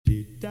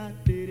Hi,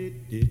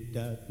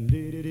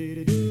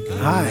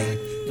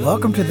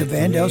 welcome to the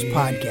Vandals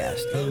Podcast.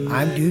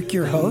 I'm Duke,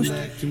 your host,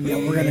 and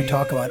we're going to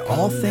talk about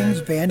all things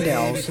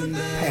Vandals,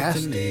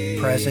 past,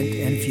 present,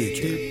 and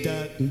future.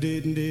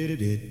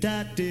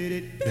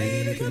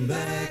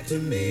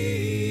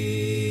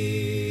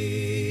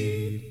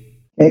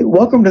 Hey,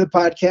 welcome to the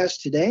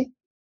podcast today.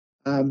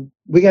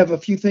 We have a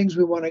few things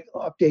we want to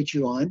update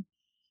you on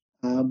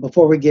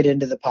before we get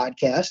into the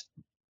podcast.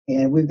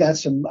 And we've got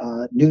some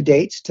new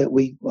dates that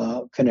we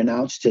can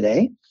announce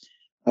today.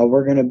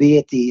 We're going to be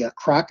at the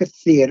Crockett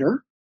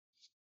Theater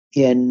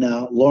in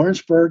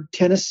Lawrenceburg,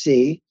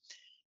 Tennessee.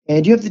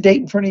 And do you have the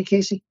date in front of you,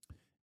 Casey?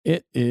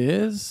 It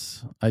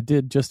is. I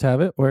did just have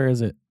it. Where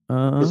is it?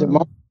 Is it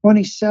March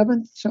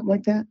 27th, something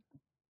like that?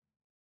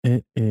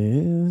 It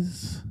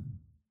is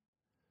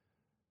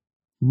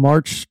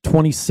March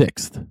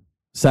 26th.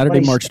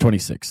 Saturday, 26th. March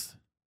 26th.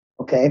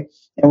 Okay.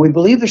 And we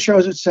believe the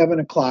show's at 7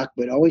 o'clock,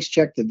 but always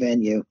check the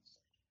venue.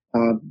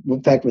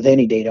 In fact, with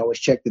any date, always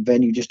check the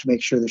venue just to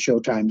make sure the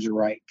show times are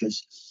right,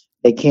 because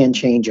they can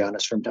change on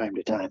us from time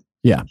to time.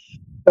 Yeah.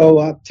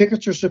 So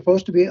tickets are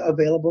supposed to be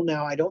available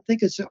now. I don't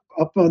think it's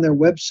up on their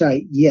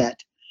website yet,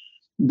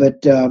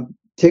 but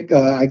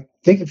I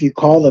think if you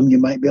call them, you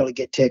might be able to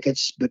get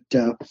tickets. But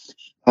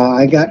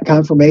I got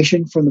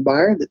confirmation from the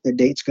buyer that the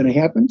date's going to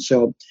happen.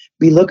 So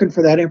be looking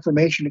for that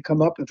information to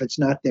come up if it's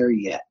not there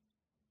yet.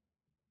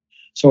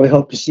 So we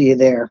hope to see you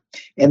there.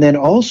 And then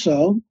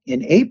also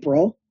in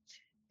April,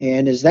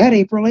 and is that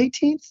April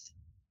 18th?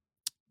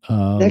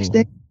 Next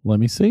day? Let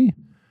me see.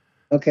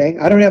 Okay.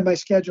 I don't have my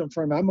schedule in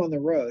front of me. I'm on the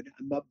road.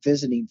 I'm up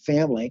visiting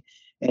family,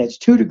 and it's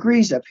 2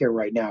 degrees up here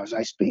right now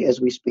as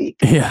we speak.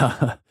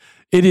 Yeah.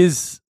 It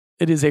is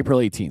April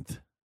 18th.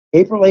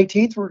 April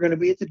 18th, we're going to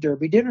be at the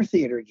Derby Dinner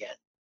Theater again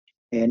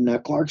in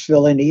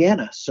Clarksville,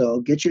 Indiana. So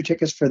get your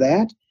tickets for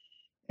that,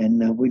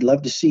 and we'd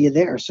love to see you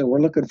there. So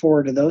we're looking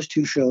forward to those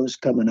 2 shows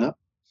coming up.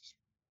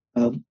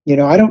 I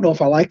don't know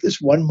if I like this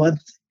one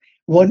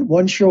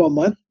show a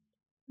month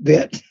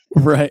bit.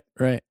 Right.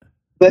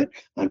 But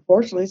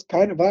unfortunately, it's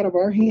kind of out of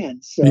our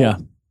hands. So, yeah.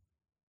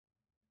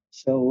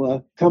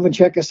 So come and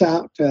check us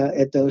out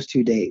at those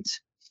 2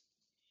 dates.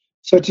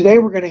 So today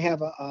we're going to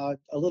have a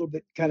little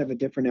bit kind of a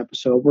different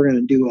episode. We're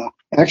going to do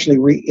actually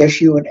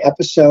reissue an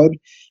episode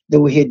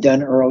that we had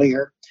done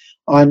earlier.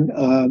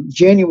 On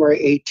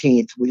January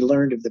 18th, we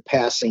learned of the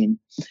passing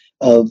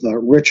of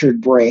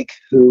Richard Brake,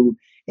 who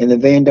in the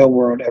Vandal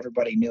world,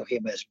 everybody knew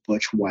him as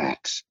Butch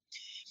Waxx.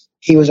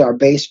 He was our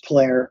bass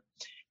player,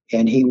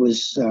 and he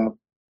was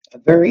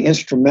very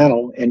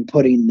instrumental in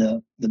putting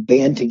the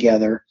band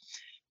together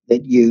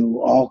that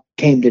you all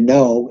came to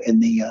know in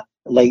the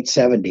late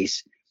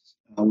 70s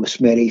with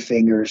Smitty,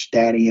 Fingers,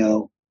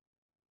 Daddy-O,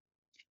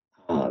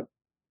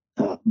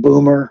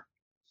 Boomer,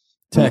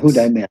 Tex. who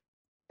did I miss?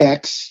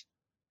 X.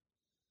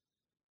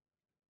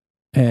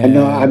 And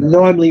I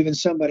know I'm leaving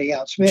somebody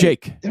out.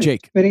 Jake.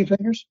 Smitty,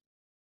 Fingers?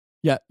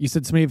 Yeah, you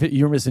said Smitty.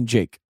 You're missing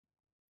Jake.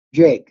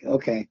 Jake,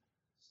 okay.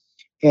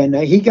 And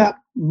he got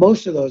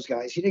most of those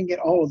guys. He didn't get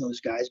all of those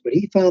guys, but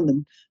he found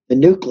the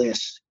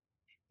nucleus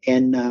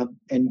and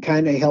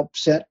kind of helped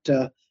set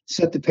the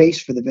pace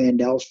for the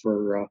Vandals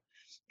for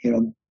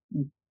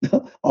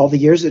all the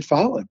years that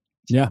followed.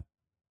 Yeah.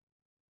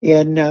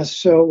 And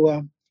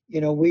so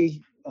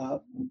we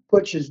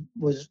Butch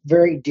was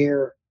very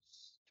dear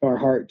to our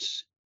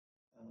hearts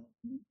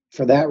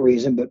for that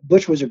reason. But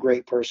Butch was a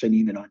great person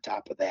even on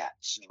top of that.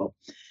 So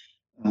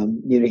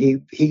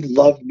he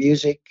loved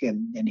music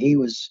and he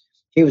was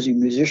a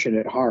musician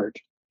at heart.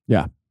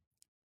 Yeah.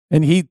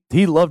 And he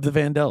loved the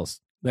Vandals.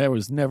 There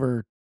was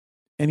never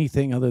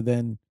anything other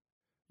than,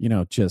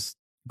 just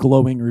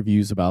glowing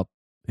reviews about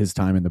his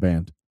time in the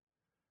band.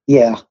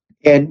 Yeah.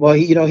 And well,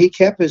 he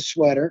kept his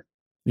sweater.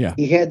 Yeah.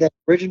 He had that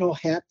original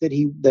hat that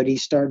he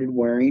started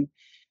wearing.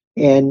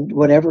 And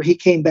whenever he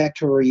came back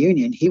to a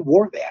reunion, he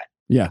wore that.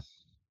 Yeah.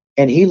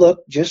 And he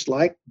looked just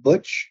like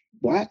Butch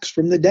Waxx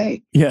from the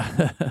day.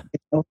 Yeah.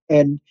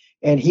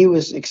 And he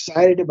was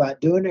excited about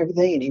doing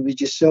everything, and he was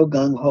just so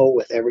gung ho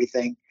with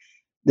everything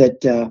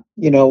that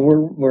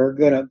we're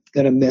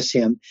gonna miss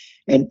him.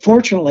 And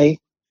fortunately,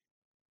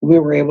 we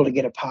were able to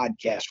get a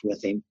podcast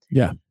with him.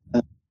 Yeah.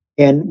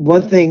 And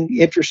one thing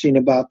interesting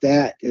about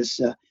that is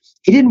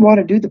he didn't want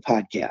to do the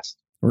podcast.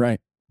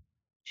 Right.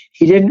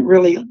 He didn't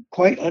really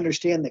quite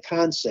understand the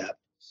concept.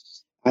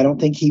 I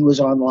don't think he was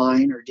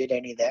online or did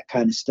any of that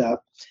kind of stuff.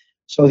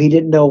 So he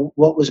didn't know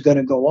what was going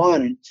to go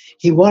on, and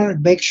he wanted to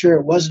make sure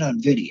it wasn't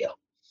on video,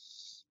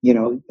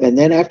 and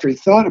then after he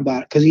thought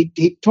about it, because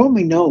he told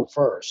me no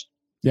first.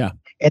 Yeah.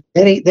 And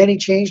then he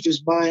changed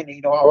his mind,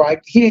 he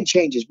didn't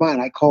change his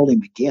mind. I called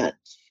him again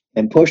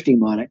and pushed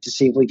him on it to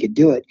see if we could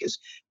do it, because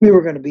we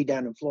were going to be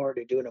down in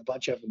Florida doing a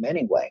bunch of them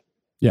anyway.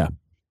 Yeah.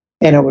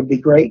 And it would be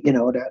great,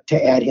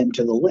 to add him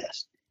to the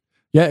list.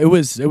 Yeah, it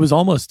was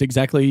almost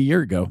exactly a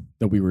year ago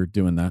that we were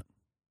doing that.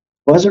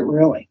 Was it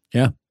really?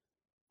 Yeah.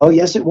 Oh,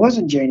 yes, it was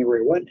in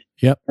January, wasn't it?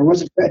 Yep. Or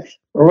was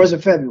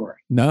it February?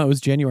 No, it was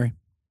January.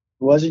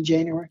 It was in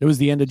January? It was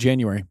the end of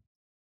January.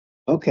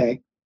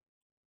 Okay.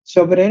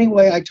 So, but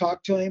anyway, I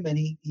talked to him, and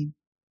he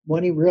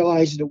when he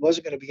realized it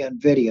wasn't going to be on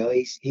video,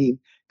 he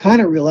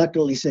kind of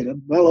reluctantly said,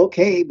 "Well,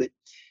 okay, but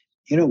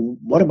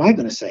what am I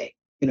going to say?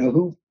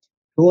 Who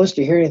wants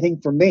to hear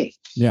anything from me?"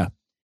 Yeah.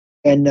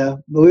 And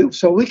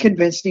so we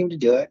convinced him to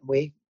do it.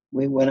 We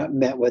went up and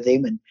met with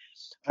him, and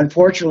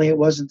unfortunately, it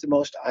wasn't the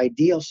most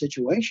ideal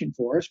situation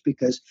for us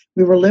because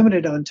we were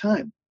limited on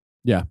time.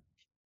 Yeah.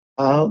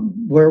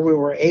 Where we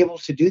were able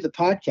to do the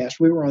podcast,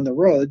 we were on the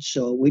road,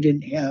 so we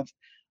didn't have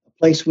a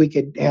place we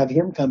could have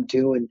him come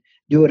to and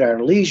do it at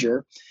our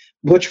leisure.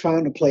 Butch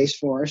found a place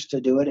for us to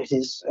do it at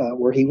his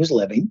where he was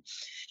living,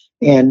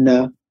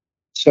 and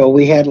so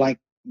we had like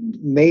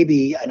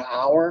maybe an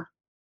hour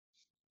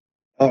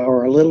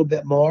or a little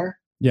bit more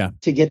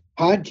to get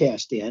the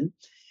podcast in.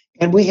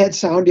 And we had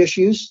sound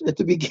issues at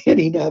the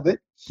beginning of it,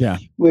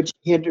 which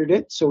hindered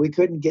it. So we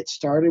couldn't get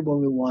started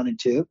when we wanted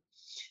to.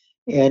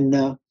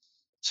 And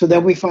so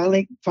then we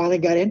finally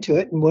got into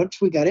it. And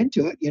once we got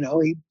into it,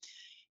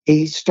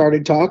 he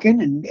started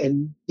talking and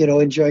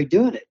enjoyed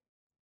doing it.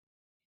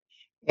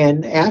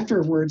 And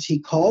afterwards, he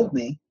called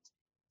me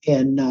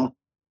and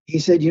he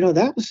said,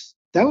 that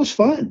was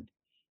fun.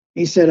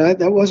 He said,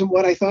 that wasn't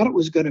what I thought it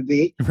was going to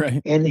be.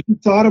 Right. And he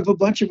thought of a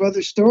bunch of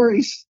other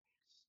stories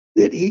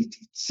that he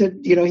said,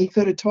 he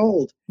could have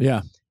told.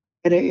 Yeah.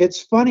 And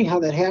it's funny how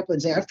that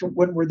happens after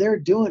when we're there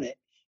doing it,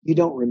 you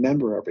don't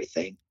remember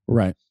everything.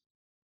 Right.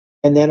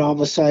 And then all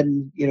of a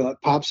sudden, it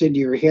pops into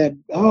your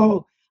head.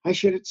 Oh, I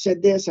should have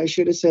said this. I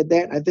should have said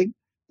that. I think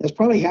that's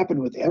probably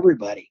happened with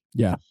everybody.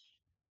 Yeah.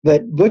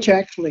 But Butch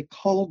actually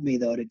called me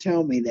though to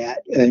tell me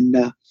that.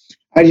 And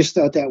I just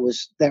thought that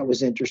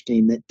was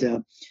interesting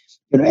that,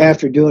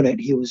 after doing it,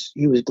 he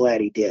was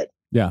glad he did.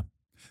 Yeah.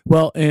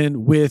 Well,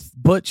 and with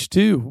Butch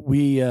too,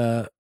 we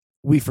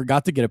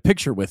forgot to get a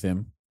picture with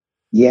him.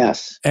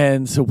 Yes.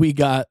 And so we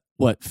got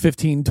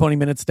 15, 20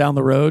 minutes down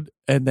the road,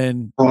 and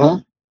then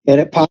and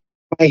it popped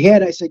in my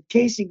head. I said,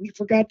 Casey, we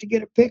forgot to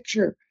get a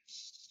picture.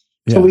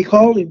 So we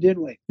called him,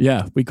 didn't we?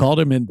 Yeah, we called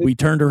him and we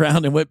turned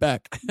around and went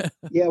back.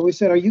 Yeah, we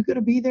said, are you going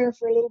to be there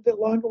for a little bit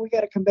longer? We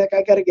got to come back.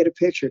 I got to get a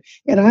picture.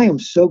 And I am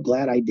so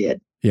glad I did.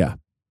 Yeah.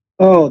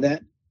 Oh,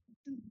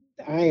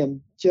 I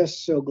am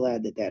just so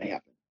glad that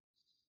happened.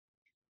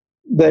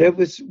 But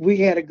we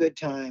had a good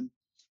time.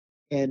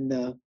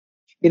 And,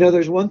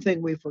 there's one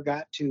thing we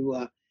forgot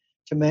to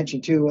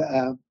mention too.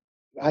 When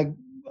I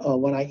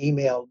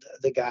emailed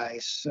the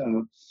guys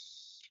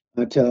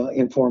to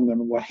inform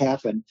them what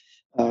happened,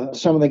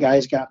 some of the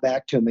guys got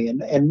back to me,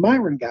 and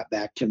Myron got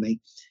back to me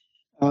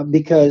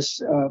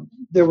because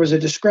there was a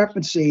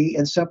discrepancy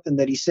in something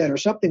that he said, or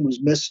something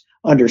was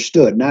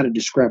misunderstood, not a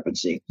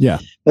discrepancy. Yeah.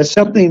 But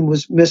something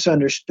was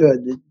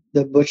misunderstood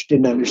that Butch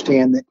didn't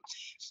understand,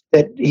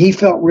 that he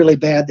felt really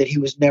bad that he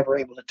was never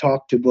able to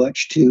talk to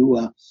Butch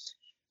to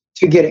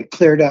get it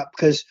cleared up,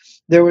 because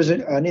there was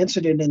an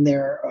incident in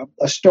there,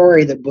 a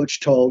story that Butch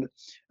told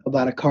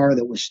about a car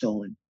that was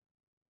stolen.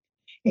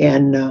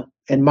 And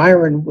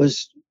Myron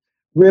was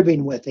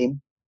ribbing with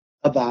him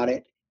about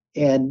it,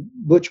 and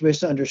Butch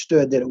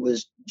misunderstood that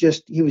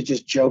he was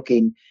just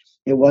joking.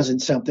 It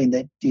wasn't something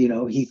that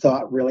he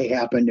thought really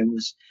happened and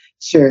was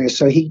serious.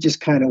 So he just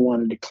kind of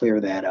wanted to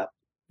clear that up.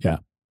 Yeah.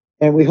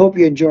 And we hope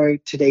you enjoy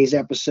today's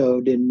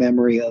episode in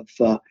memory of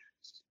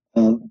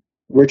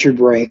Richard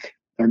Brake,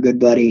 our good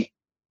buddy,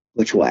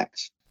 Butch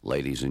Waxx.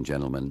 Ladies and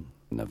gentlemen,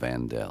 the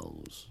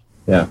Vandells.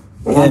 Yeah.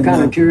 Well, I'm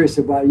kind of curious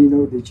about,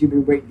 that you've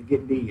been waiting to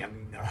get me. I mean,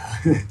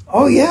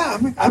 oh, yeah,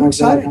 I'm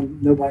excited. I'm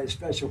nobody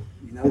special,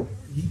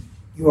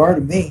 You are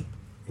to me.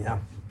 Yeah,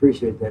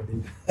 appreciate that,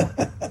 dude.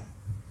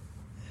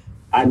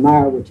 I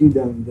admire what you've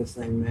done with this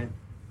thing, man.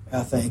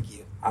 Thank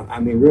you. I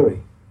mean,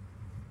 really.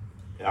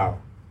 I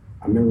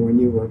remember when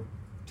you were a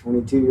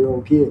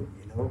 22-year-old kid,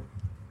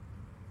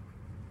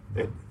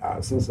 that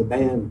since the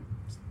band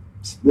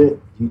split,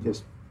 you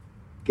just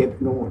kept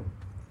it going,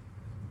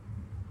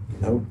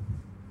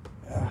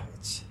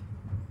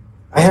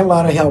 I had a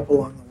lot of help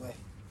along the way.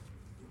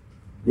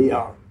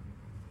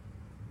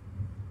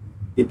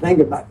 You think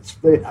about the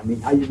split, I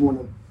mean, how you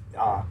want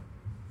to...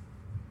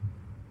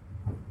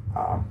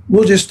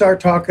 we'll just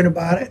start talking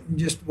about it and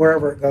just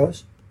wherever it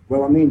goes.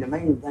 Well, I mean, the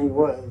main thing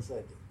was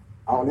that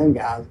all them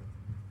guys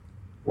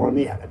wanted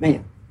me out of the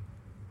band.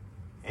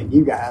 And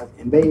you guys,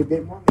 and they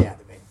didn't want me out of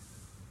the band.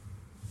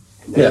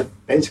 And they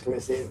basically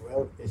said,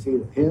 well, it's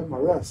either him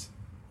or us.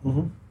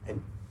 Mm-hmm.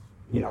 And,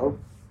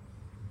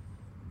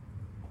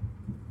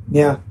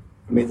 Yeah.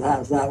 I mean,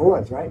 that's how it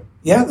was, right?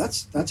 Yeah,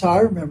 that's how I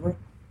remember it.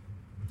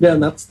 Yeah,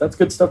 and that's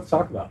good stuff to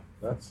talk about.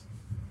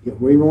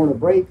 We were on a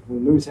break.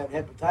 When Moose had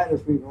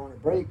hepatitis, we were on a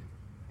break.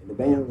 And the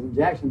band was in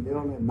Jacksonville,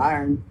 and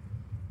Myron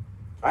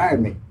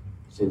fired me.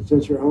 He said,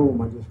 since you're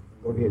home, I'll just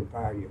go ahead and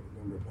fire you.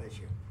 We're going to replace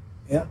you.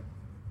 Yeah.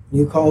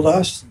 You called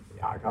us?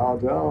 I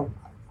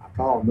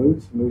called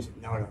Moose. Moose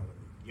said, no,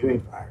 you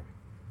ain't fired.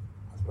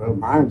 I said, well,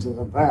 Myron says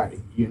I'm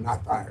fired. You're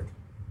not fired.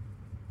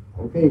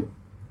 Okay.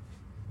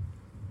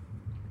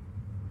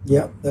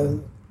 Yeah.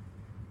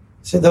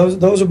 So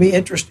those will be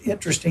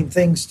interesting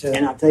things to...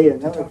 And I'll tell you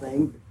another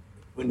thing.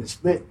 When the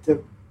split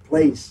took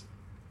place,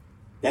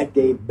 that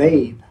gave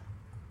Babe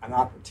an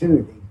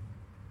opportunity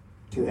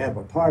to have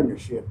a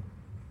partnership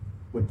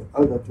with the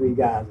other three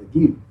guys of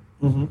you.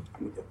 Mm-hmm. I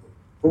mean, the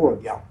four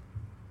of y'all.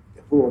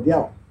 The four of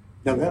y'all.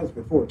 No, that was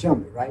before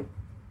Chumley, right?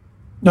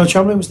 No,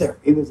 Chumley was there.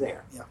 He was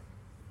there. Yeah.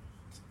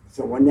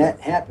 So when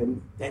that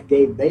happened, that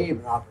gave Babe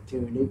an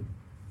opportunity.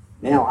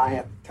 Now I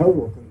have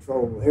total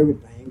control of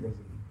everything because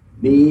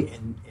me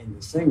and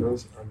the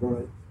singers are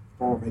going to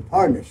form a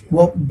partnership.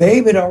 Well,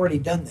 Babe had already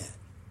done that.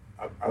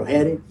 I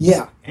had it.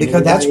 Yeah, And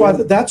because that's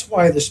everybody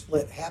why the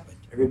split happened.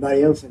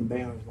 Everybody else in the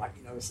band was like,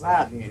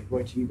 slide in,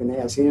 which you can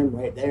ask him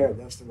right there.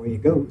 That's the way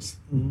it goes.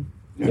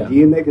 Mm-hmm. Yeah. Do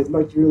you make as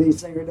much as your lead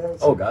singer does?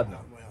 Oh, God, no.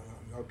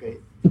 Well,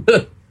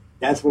 okay.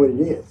 That's what it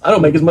is. I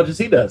don't make as much as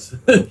he does.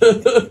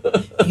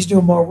 He's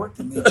doing more work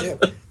than me too.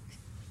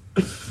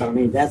 So, I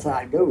mean, that's how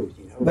it goes,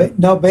 But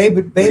no, Babe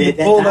at that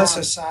pulled us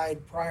time-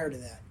 aside prior to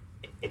that.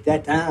 At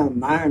that time,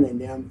 Myron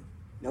and them,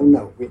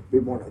 no, we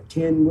want a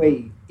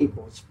 10-way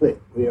equal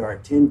split. We are a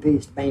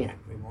 10-piece band.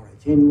 We want a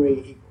 10-way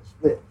equal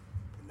split.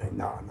 And they,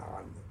 no.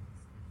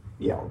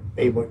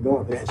 Babe wasn't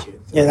going for that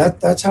shit. So Yeah,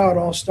 that's how it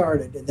all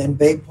started. And then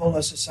Babe pulled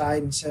us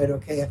aside and said,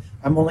 "Okay,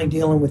 I'm only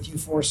dealing with you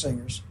four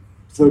singers."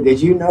 So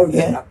did you know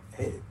that?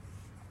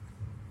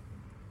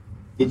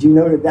 Did you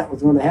know that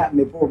was going to happen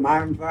before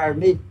Myron fired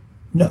me?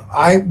 No,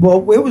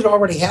 well, it was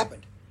already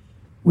happened.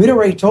 We'd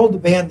already told the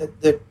band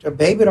that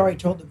Babe had already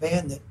told the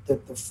band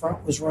that the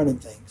front was running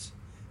things.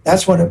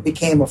 That's when it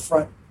became a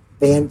front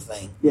band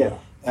thing. Yeah.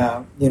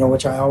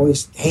 Which I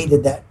always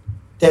hated that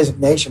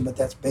designation, but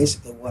that's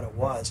basically what it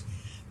was.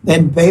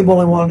 Then Babe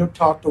only wanted to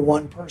talk to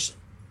one person,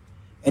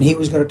 and he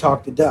was going to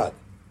talk to Doug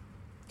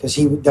because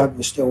Doug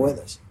was still with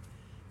us,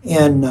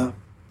 and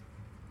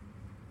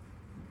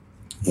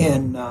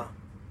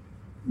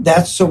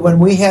that's so when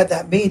we had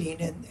that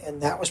meeting,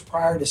 and that was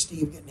prior to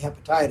Steve getting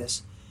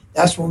hepatitis.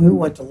 That's when we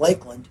went to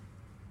Lakeland,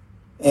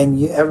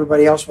 and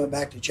everybody else went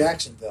back to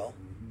Jacksonville,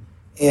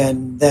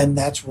 and then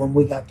that's when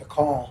we got the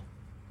call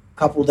a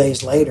couple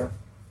days later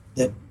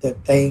that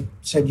they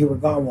said you were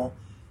gone. Well,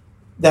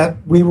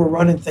 that we were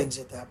running things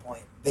at that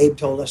point. Babe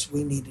told us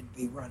we needed to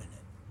be running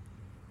it,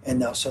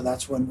 and so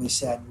that's when we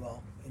said,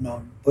 well,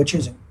 Butch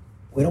isn't.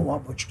 We don't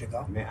want Butch to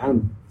go. Man,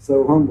 I'm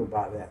so humbled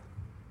by that.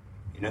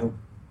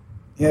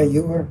 Yeah,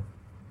 you were.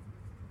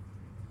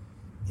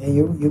 Yeah,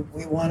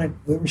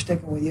 we were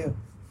sticking with you.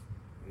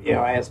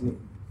 Asked me,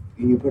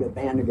 can you put a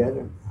band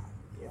together?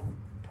 Yeah,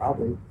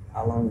 probably.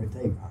 How long would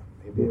it take?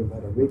 Maybe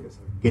about a week or so.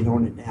 Get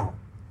on it now.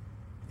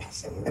 I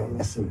said, well,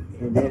 let's see. Me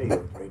and Daddy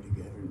have played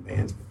together in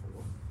bands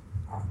before.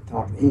 I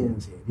talked to him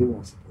and said he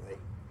wants to play.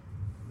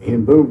 Me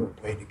and Boomer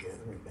played together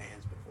in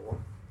bands before.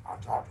 I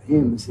talked to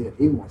him and said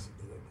he wants to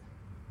do it.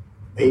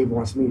 Babe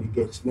wants me to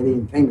get Smitty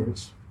and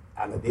Fingers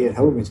out of Ed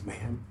Hogan's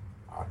band.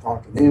 I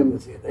talked to them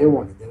and said they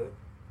wanted to do it.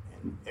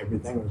 And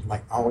everything was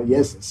like all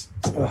yeses.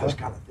 So it just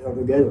kind of fell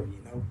together,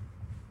 There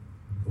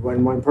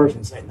wasn't one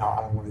person saying, no,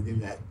 I don't want to do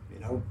that,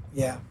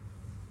 Yeah.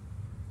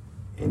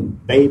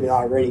 And Babe had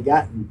already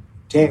gotten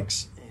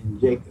Tex and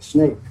Jake the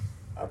Snake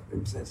up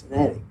in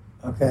Cincinnati.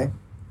 Okay.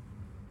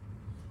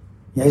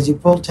 Yeah, as he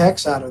pulled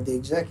Tex out of the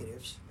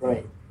executives.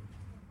 Right.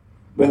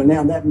 Well,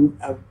 now that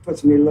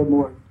puts me a little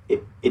more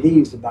at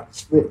ease about the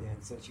split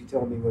then, since you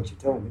told me what you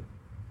told me.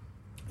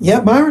 Yeah,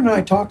 Myron and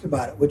I talked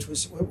about it, which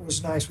was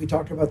nice. We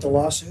talked about the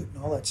lawsuit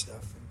and all that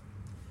stuff,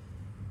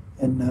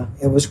 and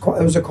it was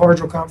a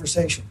cordial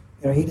conversation.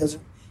 He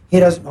doesn't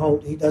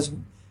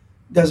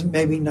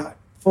maybe not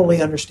fully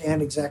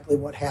understand exactly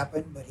what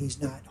happened, but he's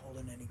not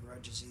holding any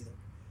grudges either.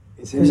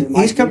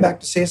 He's come back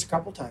to see us a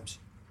couple times.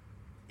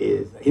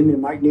 Is him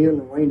and Mike Neal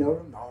and Wayne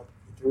Odom, all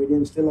the three of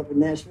them still up in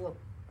Nashville?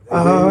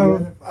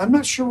 I'm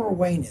not sure where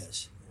Wayne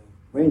is.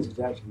 Wayne's in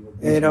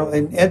Jacksonville.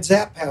 And Ed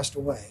Zapp passed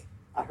away.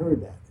 I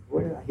heard that.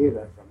 Where did I hear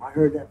that from? I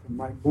heard that from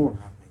Mike Bourne,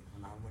 I think,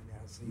 when I went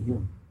down to see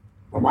him.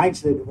 Well, Mike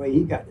said the way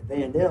he got the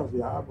Vandals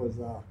job was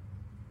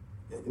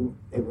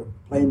they were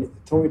playing at the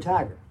Toy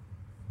Tiger.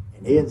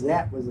 And Ed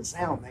Zapp was a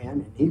sound man,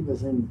 and he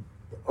was in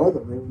the other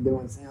room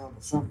doing sound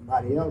for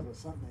somebody else or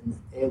something. And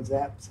Ed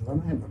Zapp said,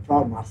 I'm having a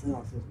problem with my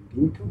sound system.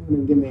 Can you come in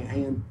and give me a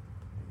hand?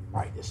 And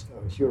Mike just,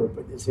 sure,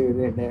 put this here,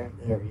 there,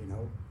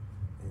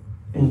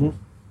 And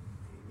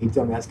he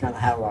told me that's kind of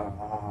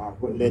how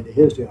what led to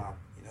his job.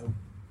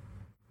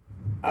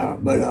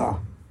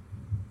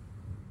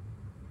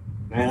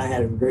 Man, I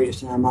had the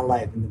greatest time of my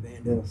life in the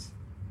Vandals.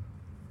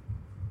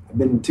 I've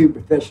been in two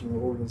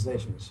professional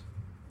organizations,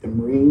 the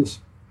Marines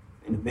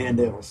and the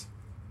Vandals.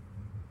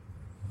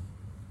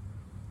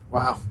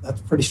 Wow,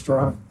 that's pretty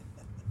strong.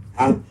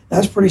 Huh?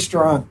 That's pretty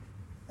strong.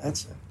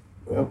 That's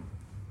Well,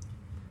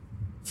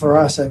 for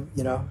us, well,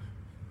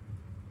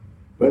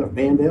 the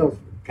Vandals were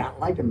kind of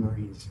like the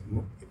Marines.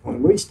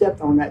 When we stepped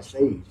on that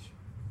stage,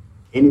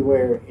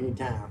 anywhere,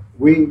 anytime,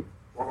 we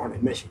were on a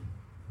mission.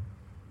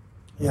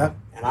 Yeah.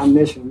 And our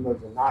mission was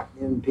to knock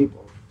them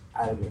people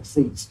out of their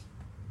seats.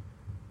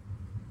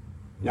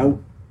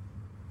 And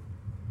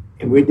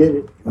we did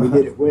it, and we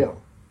did it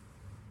well.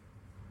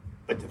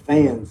 But the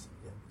fans,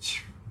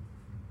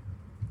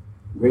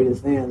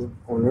 greatest fans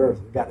on earth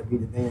have got to be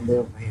the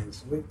Vandell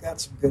fans. We've got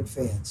some good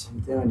fans.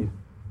 I'm telling you.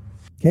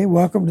 Okay,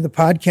 welcome to the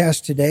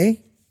podcast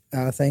today.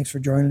 Thanks for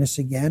joining us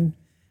again.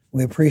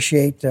 We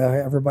appreciate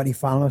everybody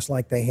following us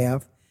like they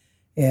have.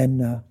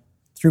 And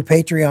through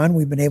Patreon,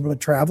 we've been able to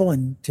travel.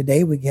 And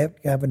today we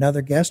have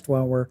another guest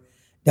while we're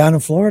down in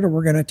Florida.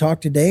 We're going to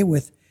talk today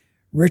with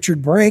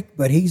Richard Brake,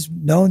 but he's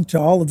known to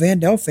all the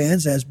Vandell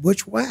fans as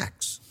Butch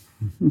Waxx.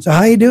 So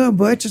how you doing,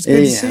 Butch? It's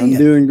good to see you. I'm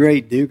doing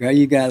great, Duke. How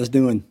you guys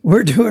doing?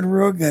 We're doing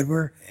real good.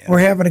 We're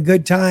having a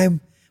good time.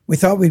 We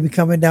thought we'd be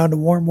coming down to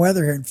warm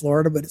weather here in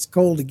Florida, but it's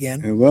cold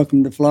again. And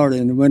welcome to Florida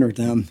in the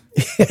wintertime.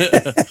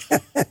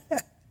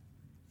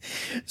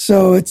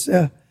 So it's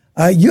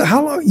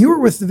how long you were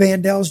with the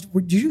Vandells?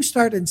 Did you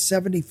start in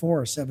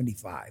 74 or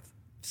 75?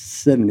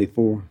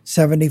 74.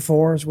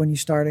 74 is when you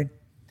started?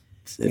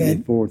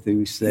 74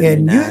 through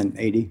 79,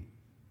 80.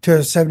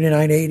 To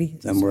 79, 80?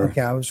 Somewhere. Okay,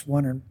 I was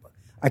wondering.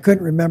 I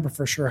couldn't remember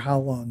for sure how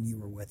long you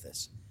were with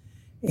us.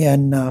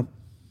 And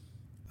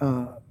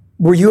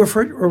were you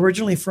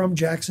originally from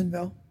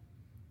Jacksonville?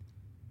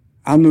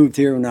 I moved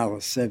here when I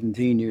was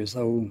 17 years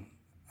old.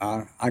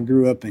 I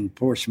grew up in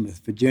Portsmouth,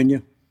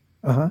 Virginia.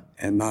 Uh-huh.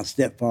 And my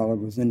stepfather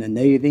was in the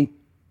Navy,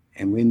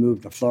 and we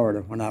moved to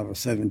Florida when I was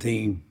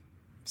 17.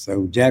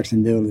 So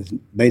Jacksonville is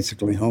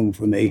basically home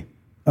for me.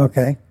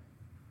 Okay.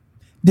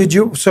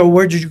 So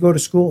where did you go to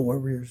school? Where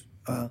were you?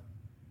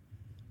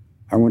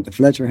 I went to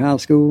Fletcher High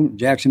School,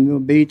 Jacksonville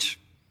Beach,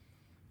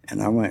 and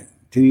I went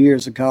 2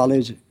 years of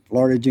college,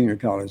 Florida Junior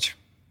College.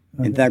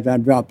 Okay. In fact, I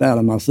dropped out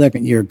of my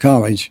second year of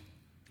college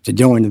to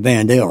join the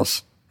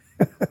Vandells.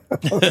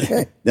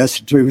 Okay. That's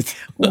the truth.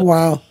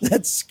 Wow,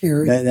 that's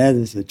scary. That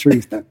is the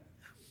truth.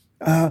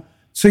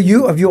 So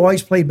have you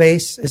always played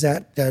bass? Is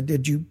that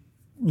did you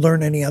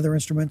learn any other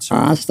instruments?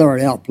 I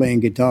started out playing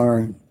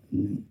guitar,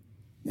 and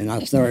I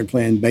started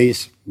playing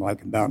bass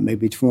like about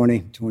maybe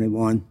 20,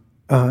 21.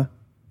 Uh-huh.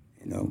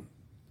 You know.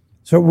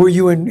 So were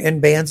you in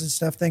bands and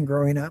stuff then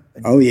growing up?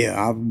 Oh,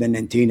 yeah. I've been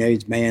in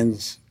teenage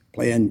bands,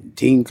 playing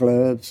teen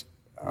clubs,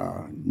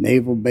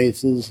 naval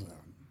bases,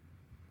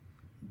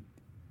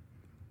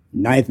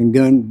 knife and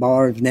gun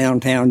bars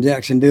downtown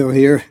Jacksonville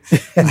here.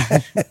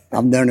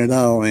 I've done it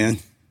all, man.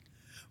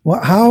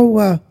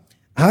 Well,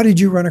 how did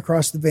you run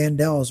across the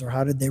Vandells, or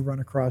how did they run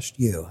across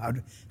you?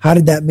 How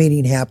did that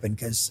meeting happen?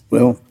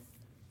 Well,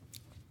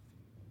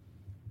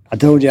 I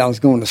told you I was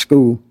going to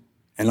school,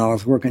 and I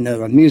was working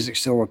at a music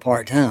store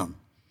part-time.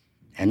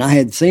 And I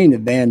had seen the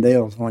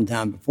Vandells one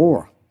time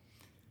before.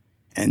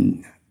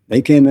 And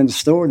they came in the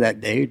store that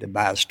day to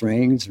buy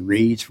strings,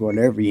 reeds,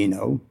 whatever, you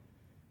know.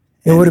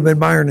 It would have been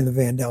Myron and the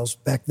Vandells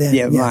back then.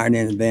 Yeah, Myron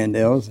and the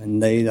Vandells.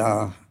 And they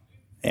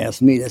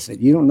asked me, they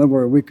said, you don't know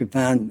where we could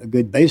find a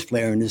good bass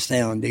player in this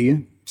town, do you?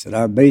 I said,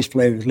 our bass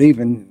player is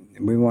leaving,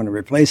 and we want to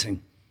replace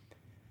him.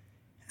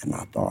 And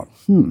I thought,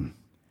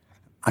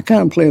 I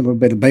kind of play a little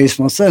bit of bass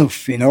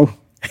myself, you know.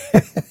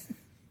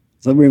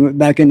 So we went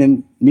back in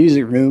the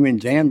music room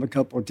and jammed a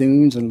couple of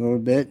tunes and a little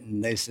bit,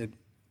 and they said,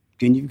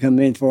 can you come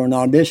in for an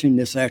audition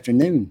this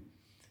afternoon?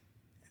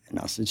 And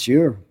I said,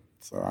 sure.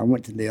 So I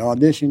went to the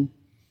audition,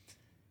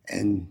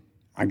 and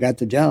I got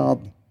the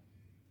job.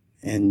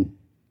 And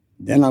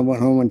then I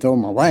went home and told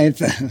my wife,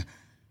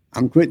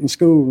 I'm quitting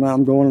school, now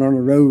I'm going on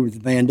the road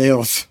with the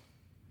Vandells.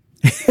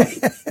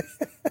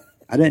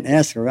 I didn't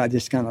ask her, I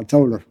just kind of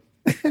told her.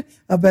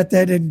 I bet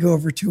that didn't go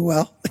over too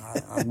well.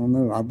 I don't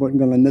know. I wasn't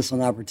going to miss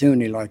an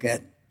opportunity like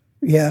that.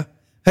 Yeah.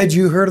 Had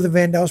you heard of the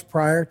Vandells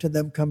prior to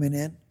them coming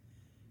in?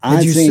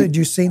 Had you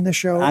seen the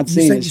show? I'd you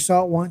seen said it. You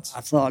saw it once?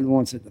 I saw it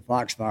once at the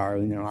Foxfire.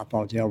 You know, I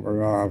thought y'all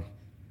were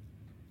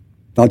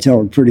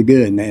pretty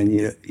good, man.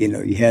 You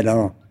know, you had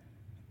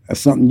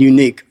something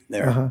unique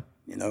there. Uh-huh.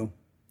 You know.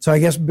 So I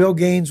guess Bill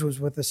Gaines was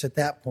with us at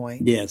that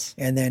point. Yes.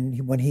 And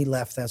then when he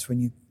left, that's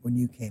when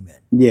you came in.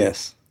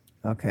 Yes.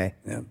 Okay.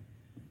 Yeah.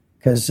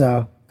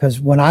 Because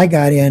when I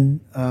got in,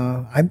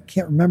 I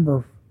can't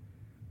remember.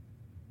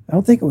 I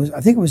think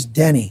it was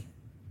Denny.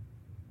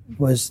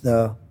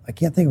 I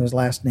can't think of his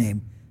last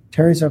name.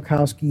 Terry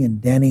Zokowski and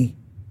Denny.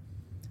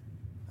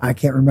 I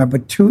can't remember.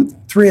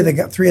 Three of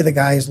the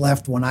guys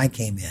left when I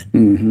came in,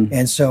 mm-hmm.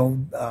 and so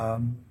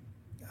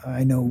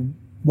I know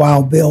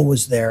Wild Bill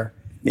was there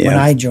when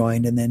I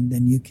joined, and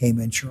then you came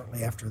in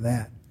shortly after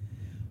that.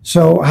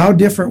 So how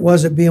different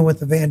was it being with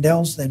the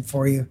Vandells then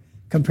for you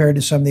compared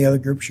to some of the other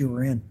groups you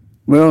were in?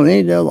 Well,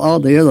 all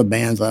the other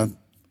bands I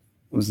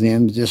was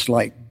in was just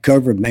like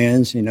cover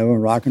bands, you know,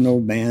 and rock and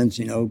roll bands,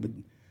 you know. But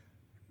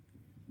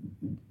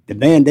the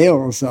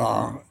Vandells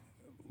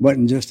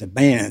wasn't just a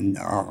band.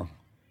 The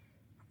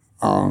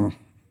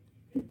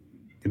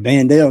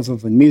Vandells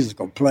was a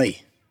musical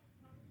play.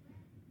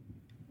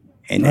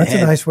 And that's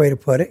a nice way to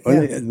put it.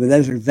 Well,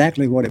 that's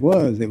exactly what it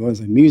was. It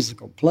was a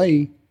musical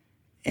play,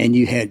 and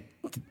you had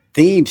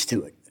themes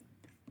to it.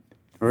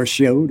 First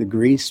show, the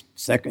Grease.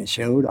 Second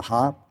show, the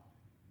Hop.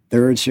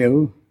 Third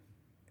show,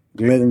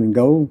 Glitter and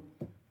Gold.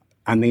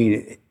 I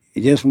mean,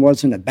 it just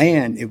wasn't a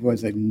band. It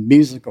was a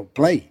musical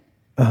play.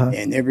 Uh-huh.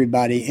 And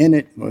everybody in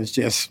it was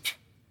just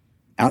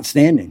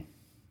outstanding.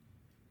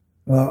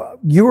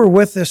 You were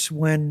with us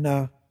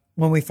when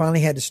we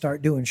finally had to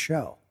start doing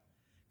show,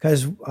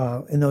 because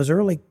in those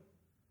early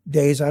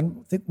days, I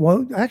don't think.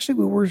 Well, actually,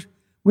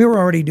 we were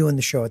already doing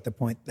the show at that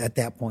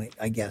point.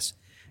 I guess.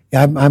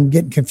 Yeah, I'm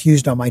getting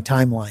confused on my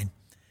timeline,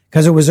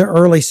 because it was the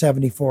early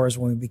 '74s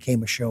when we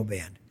became a show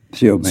band.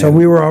 So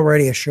we were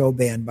already a show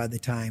band by the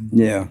time.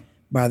 Yeah.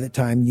 By the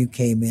time you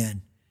came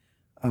in,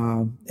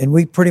 and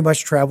we pretty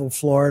much traveled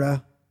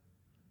Florida.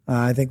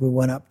 I think we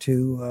went up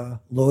to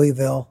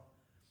Louisville,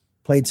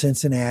 played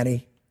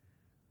Cincinnati.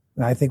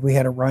 I think we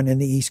had a run in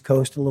the East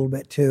Coast a little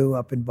bit too,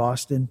 up in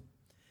Boston.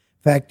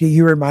 In fact,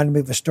 you reminded me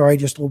of a story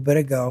just a little bit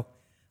ago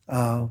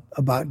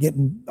about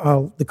getting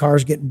the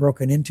cars getting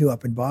broken into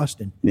up in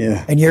Boston.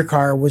 Yeah. And your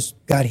car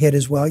got hit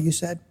as well, you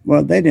said?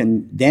 Well, they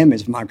didn't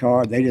damage my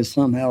car. They just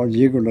somehow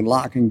jiggled the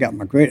lock and got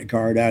my credit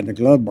card out of the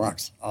glove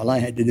box. All I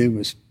had to do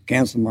was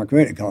cancel my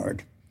credit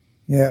card.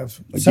 Yeah.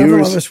 But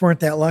Several of us weren't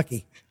that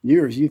lucky.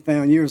 You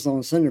found yours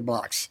on cinder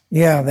blocks.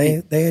 Yeah,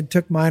 they had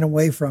took mine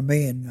away from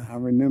me, and I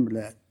remember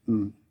that.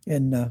 Mm.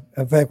 And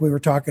in fact, we were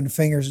talking to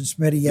Fingers and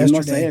Smitty yesterday. You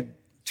must have had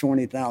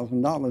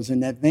 $20,000 in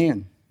that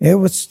van. It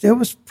was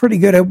pretty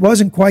good. It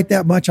wasn't quite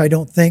that much, I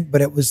don't think,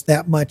 but it was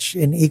that much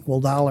in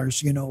equal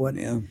dollars. You know what?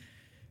 Yeah.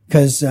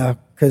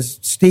 Because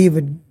Steve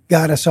had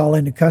got us all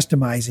into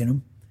customizing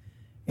them,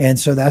 and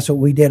so that's what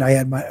we did. I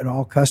had it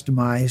all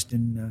customized,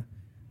 and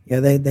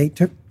they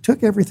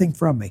took everything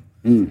from me.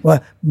 Mm.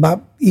 Well,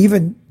 but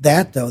even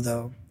that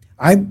though,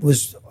 I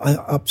was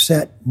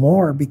upset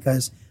more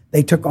because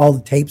they took all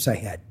the tapes I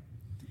had.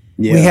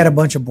 Yeah. We had a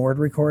bunch of board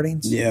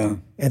recordings,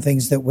 and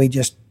things that we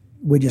just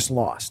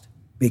lost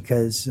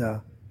because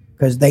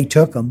they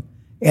took them,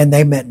 and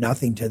they meant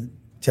nothing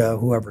to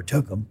whoever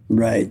took them.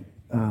 Right.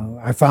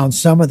 I found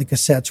some of the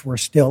cassettes were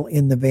still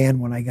in the van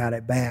when I got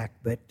it back,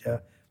 but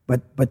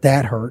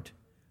that hurt,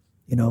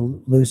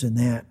 losing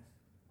that.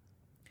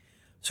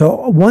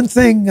 So one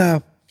thing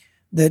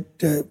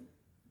that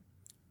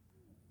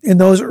in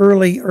those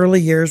early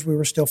years, we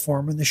were still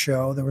forming the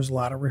show. There was a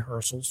lot of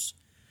rehearsals.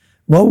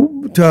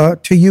 Well,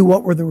 to you,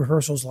 what were the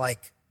rehearsals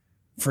like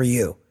for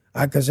you?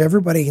 Because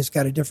everybody has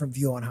got a different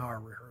view on how our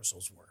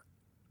rehearsals were.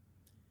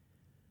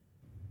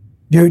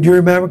 Do you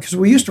remember? Because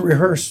we used to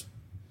rehearse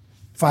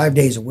 5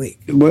 days a week.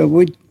 Well,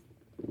 we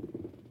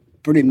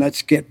pretty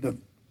much kept the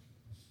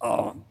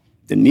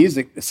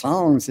music, the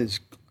songs as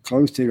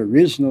close to the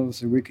originals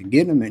so we could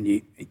get them. And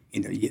you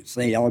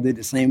say y'all did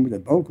the same with the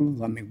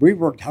vocals. I mean, we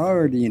worked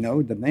hard. The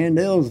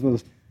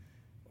Vandells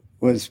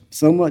was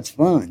so much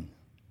fun.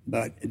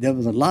 But there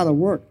was a lot of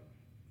work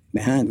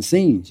behind the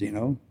scenes,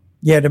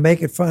 Yeah, to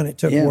make it fun, it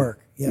took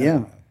work.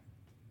 Yeah.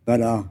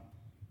 But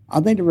I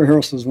think the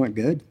rehearsals went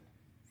good,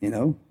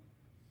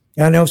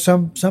 I know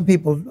some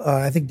people,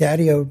 I think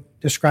Daddy-O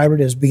described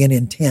it as being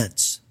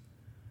intense.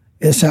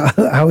 Is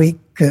how he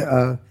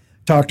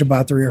talked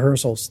about the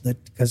rehearsals.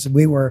 Because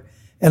we were,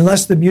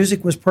 unless the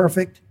music was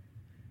perfect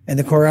and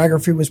the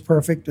choreography was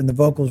perfect and the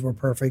vocals were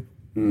perfect,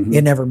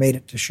 it never made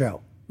it to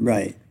show.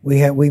 Right.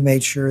 We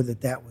made sure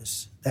that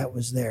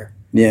was there.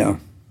 Yeah.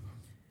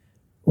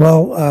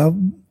 Well,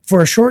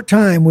 for a short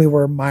time we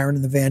were Myron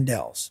and the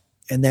Vandells,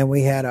 and then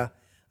we had a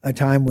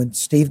time when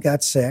Steve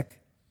got sick,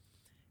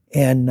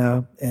 and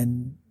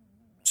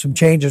some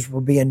changes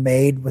were being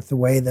made with the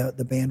way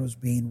the band was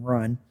being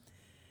run,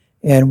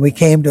 and we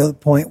came to the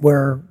point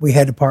where we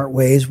had to part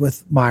ways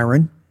with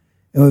Myron,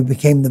 and we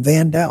became the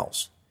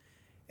Vandells,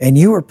 and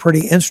you were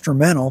pretty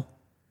instrumental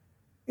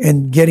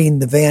in getting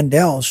the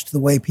Vandells to the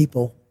way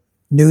people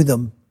knew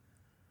them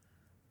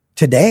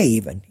today,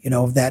 even,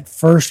 that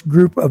first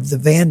group of the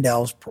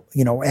Vandells,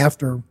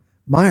 after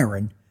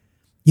Myron,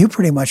 you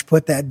pretty much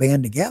put that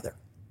band together.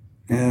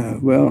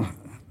 Well,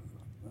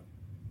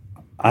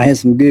 I had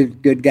some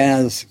good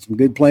guys, some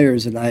good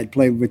players that I had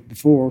played with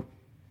before,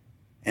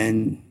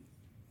 and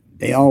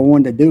they all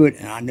wanted to do it,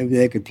 and I knew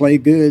they could play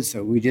good,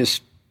 so we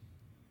just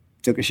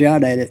took a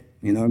shot at it,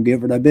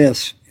 give it our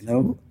best,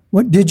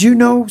 What did you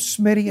know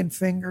Smitty and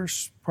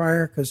Fingers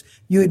prior? Because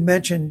you had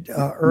mentioned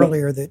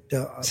earlier that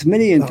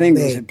Smitty and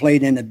Fingers had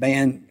played in a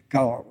band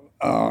called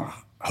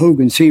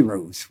Hogan's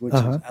Heroes, which is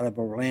out of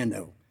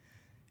Orlando,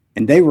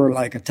 and they were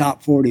like a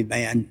top 40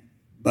 band.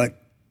 But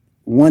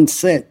one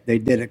set they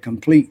did a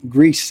complete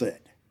Grease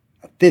set,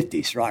 a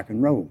 50s rock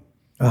and roll,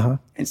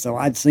 and so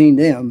I'd seen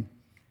them.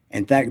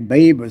 In fact,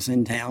 Babe was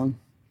in town,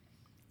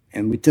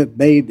 and we took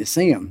Babe to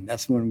see him.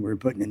 That's when we were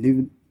putting the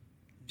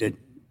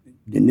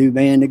new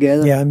band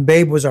together. Yeah, and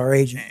Babe was our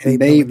agent. And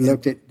Babe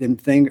looked at them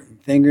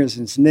Fingers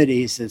and Smitty.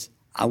 He says,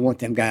 I want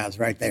them guys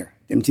right there.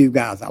 Them two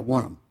guys, I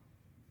want them.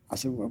 I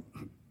said, well,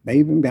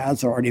 Babe and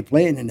guys are already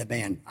playing in the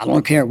band. I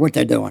don't care what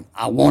they're doing.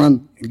 I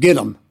want them, get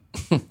them.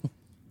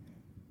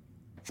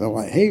 So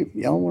like, hey,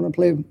 y'all want to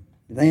play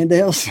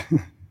Vandells?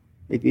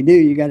 If you do,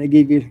 you got to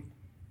give your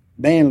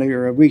band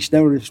leader a week's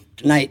notice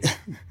tonight.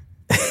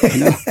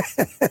 I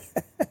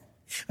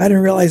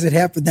didn't realize it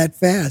happened that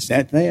fast.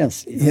 That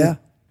fast. Yeah.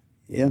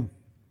 Yeah.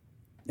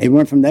 They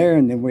went from there,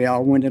 and then we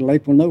all went to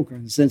Lake Winoka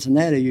in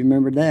Cincinnati. You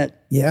remember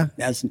that? Yeah.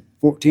 That's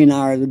 14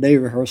 hours a day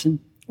rehearsing.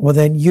 Well,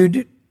 then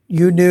you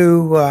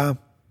knew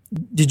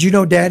Did you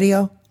know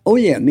Daddy-O? Oh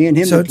yeah, me and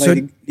him So- had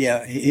played.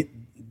 so-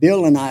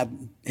 Bill and I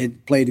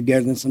had played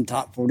together in some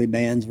top 40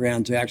 bands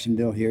around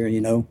Jacksonville here.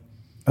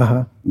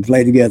 Uh-huh. We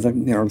played together,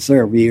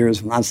 several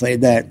years. When I say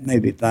that,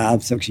 maybe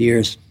 5, 6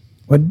 years.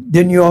 Well,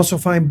 didn't you also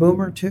find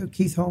Boomer too,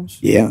 Keith Holmes?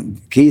 Yeah,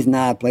 Keith and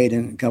I played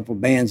in a couple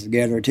bands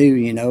together too.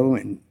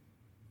 And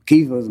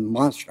Keith was a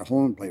monster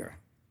horn player.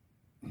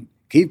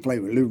 Keith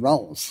played with Lou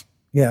Rawls.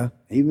 Yeah.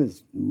 He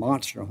was a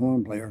monster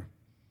horn player.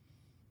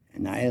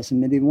 And I asked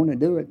him if he wanted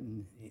to do it.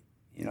 And,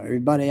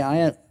 everybody I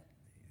asked,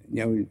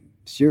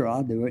 sure,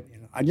 I'll do it.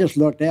 I just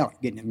lucked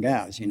out getting them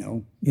guys,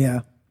 Yeah.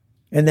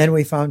 And then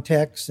we found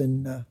Tex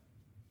and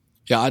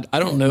Yeah, I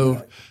don't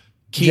know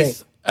Keith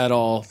Jake. at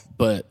all,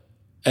 but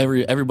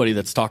everybody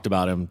that's talked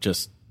about him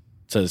just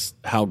says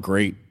how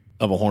great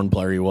of a horn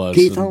player he was.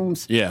 Keith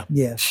Holmes? Yeah.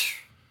 yes.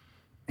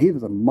 He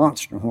was a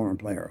monster horn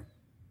player.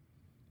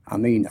 I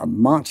mean, a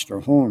monster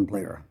horn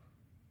player.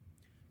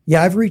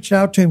 Yeah, I've reached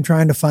out to him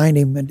trying to find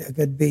him, and it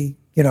could be,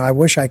 I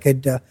wish I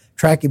could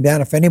track him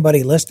down. If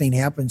anybody listening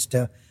happens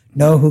to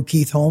know who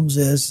Keith Holmes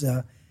is,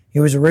 he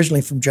was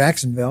originally from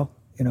Jacksonville.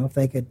 If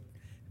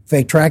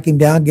they track him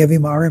down, give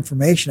him our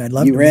information, I'd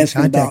love You to were make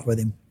asking contact about with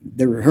him.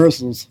 the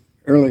rehearsals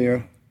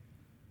earlier.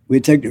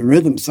 We'd take the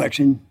rhythm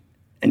section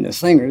and the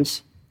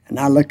singers, and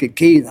I look at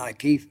Keith, and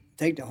Keith,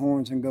 take the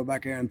horns and go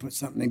back there and put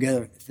something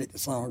together to fit the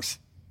songs.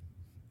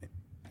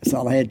 That's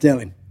all I had to tell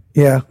him,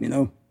 Yeah.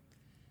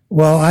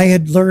 Well, I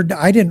had learned,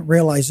 I didn't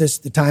realize this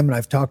at the time, and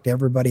I've talked to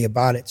everybody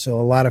about it, so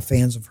a lot of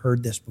fans have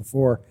heard this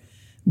before.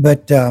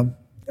 But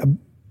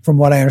from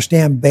what I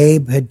understand,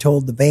 Babe had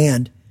told the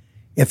band,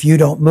 if you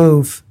don't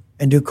move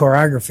and do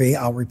choreography,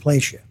 I'll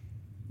replace you.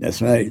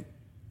 That's right.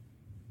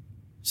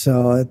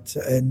 So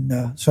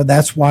so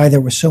that's why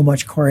there was so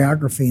much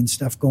choreography and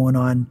stuff going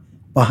on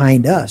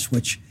behind us,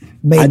 which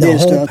made I the did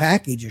whole stuff-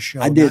 package a show.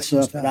 I not did just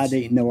stuff that I us.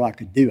 didn't know I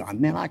could do.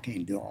 I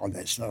can't do all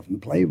that stuff in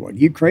Playboy.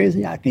 You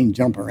crazy? I can't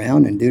jump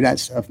around and do that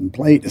stuff and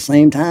play at the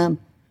same time.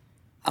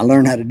 I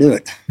learned how to do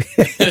it.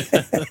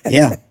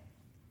 Yeah.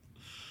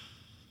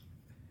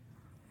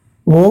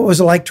 Well, what was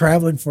it like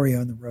traveling for you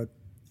on the road?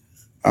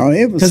 Oh,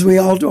 it was. Because we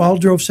all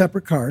drove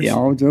separate cars. Yeah,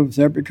 all drove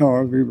separate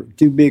cars. We were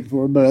too big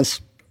for a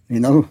bus,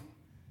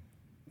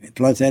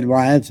 Plus had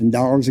wives and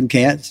dogs and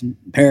cats and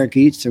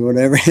parakeets or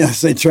whatever else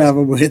they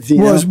traveled with.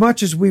 Well, as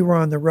much as we were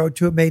on the road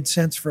too, it made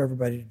sense for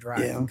everybody to drive.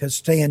 Yeah. Because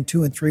staying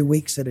 2 and 3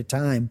 weeks at a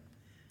time,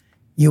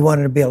 you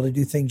wanted to be able to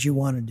do things you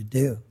wanted to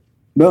do.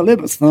 Well, it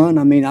was fun.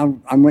 I mean,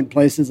 I went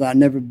places I'd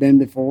never been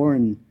before,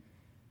 and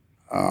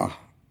the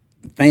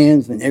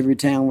fans in every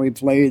town we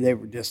played, they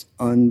were just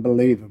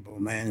unbelievable,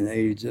 man.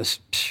 They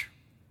just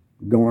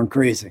going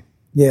crazy,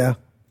 Yeah.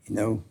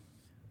 Well,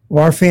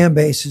 our fan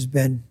base has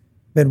been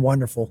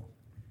wonderful.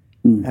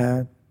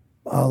 A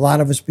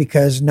lot of us,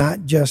 because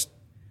not just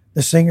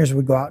the singers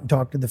would go out and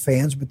talk to the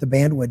fans, but the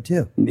band would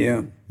too.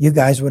 Yeah. You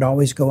guys would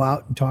always go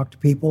out and talk to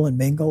people and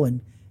mingle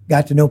and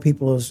got to know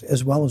people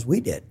as well as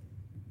we did.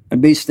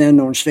 I'd be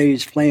standing on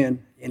stage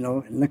playing, and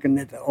looking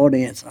at the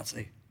audience. I'd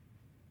say,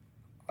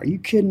 are you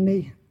kidding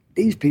me?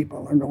 These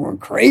people are going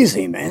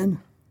crazy,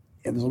 man.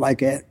 It was like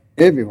that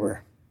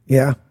everywhere.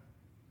 Yeah.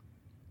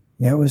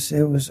 Yeah, it was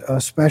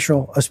a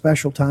special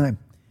time.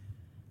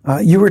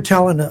 You were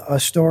telling a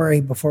story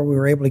before we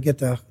were able to get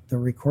the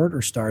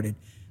recorder started.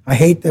 I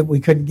hate that we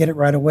couldn't get it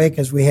right away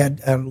because we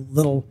had a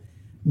little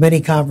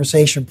mini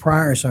conversation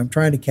prior, so I'm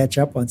trying to catch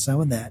up on some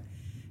of that.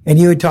 And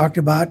you had talked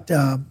about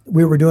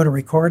we were doing a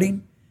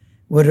recording.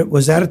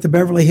 Was that at the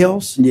Beverly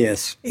Hills?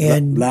 Yes.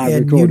 And live you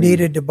recording.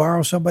 needed to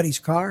borrow somebody's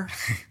car?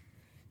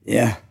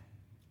 Yeah.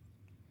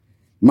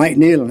 Mike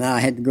Neal and I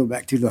had to go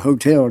back to the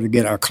hotel to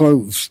get our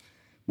clothes.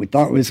 We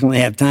thought we was going to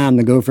have time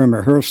to go from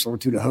rehearsal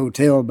to the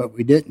hotel, but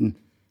we didn't.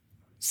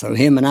 So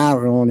him and I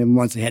were on them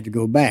once they had to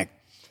go back.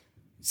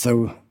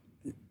 So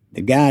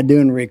the guy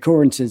doing the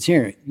recording says,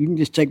 here, you can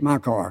just take my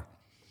car.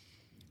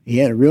 He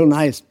had a real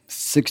nice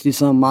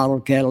 60-some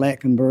model Cadillac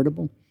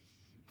convertible.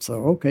 So,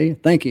 okay,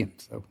 thank you.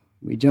 So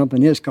we jump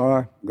in his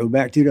car, go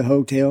back to the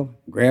hotel,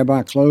 grab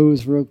our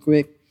clothes real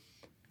quick,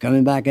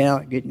 coming back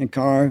out, get in the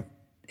car,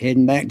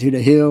 heading back to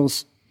the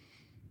hills.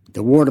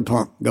 The water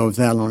pump goes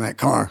out on that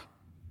car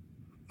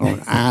on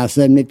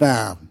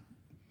I-75.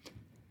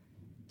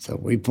 So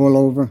we pull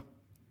over.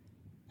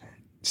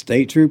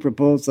 State trooper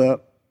pulls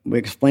up. We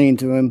explain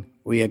to him,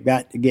 we have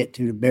got to get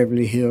to the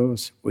Beverly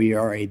Hills. We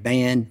are a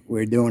band.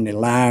 We're doing a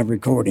live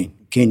recording.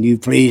 Can you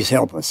please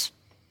help us?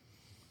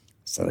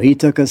 So he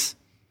took us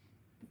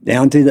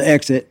down to the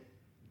exit,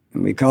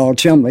 and we called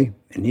Chumley,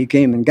 and he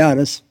came and got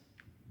us.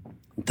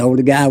 And told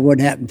the guy what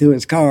happened to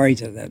his car. He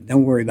said,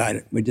 don't worry about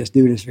it. We just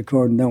do this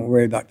recording. Don't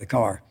worry about the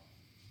car.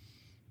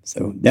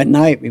 So that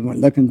night, we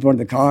went looking for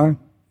the car.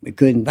 We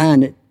couldn't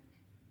find it.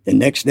 The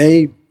next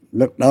day,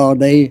 looked all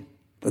day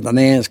for the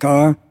man's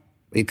car.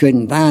 We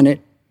couldn't find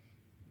it.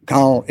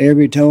 Called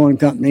every towing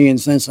company in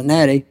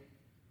Cincinnati.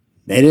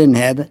 They didn't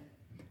have it.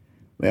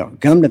 Well,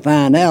 come to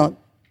find out,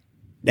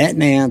 that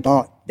man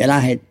thought that I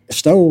had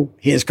stole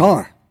his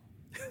car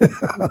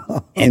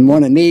and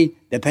wanted me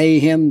to pay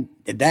him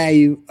the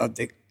value of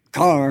the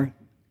car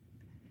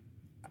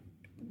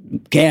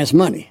cash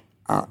money.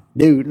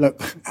 Dude,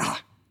 look,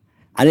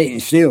 I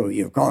didn't steal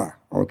your car,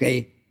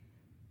 okay?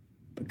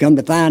 But come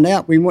to find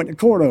out, we went to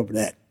court over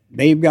that.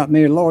 Babe got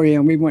me a lawyer,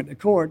 and we went to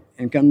court,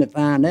 and come to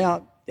find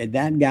out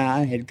that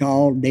guy had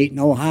called Dayton,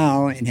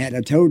 Ohio, and had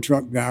a tow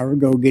truck driver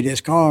go get his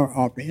car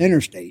off the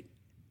interstate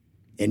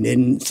and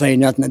didn't say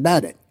nothing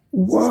about it.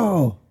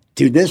 Whoa.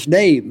 To this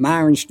day,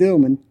 Myron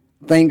Stillman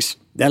thinks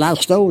that I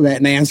stole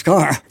that man's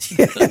car.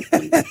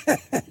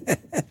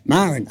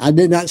 Myron, I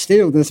did not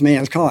steal this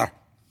man's car.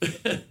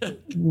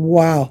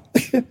 Wow.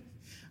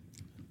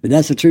 But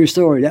that's a true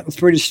story. That was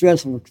pretty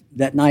stressful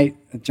that night,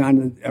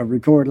 trying to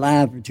record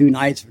live for 2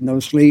 nights with no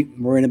sleep,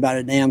 worrying about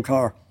a damn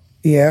car.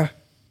 Yeah.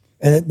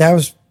 And that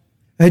was,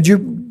 had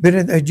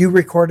you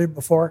recorded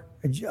before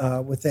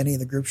with any of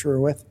the groups you were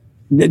with?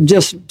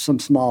 Just some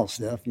small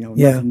stuff, Yeah.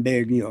 nothing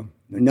big,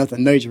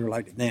 nothing major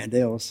like the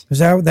Vandals. Because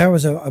that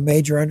was a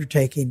major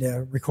undertaking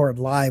to record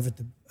live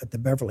at the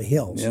Beverly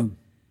Hills. Yeah.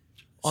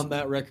 On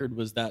that record,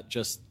 was that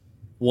just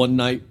one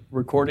night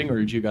recording, or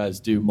did you guys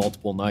do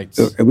multiple nights?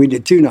 We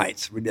did 2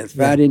 nights. We did a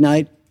Friday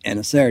night and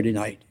a Saturday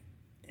night,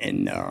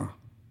 and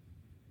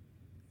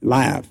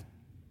live.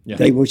 Yeah.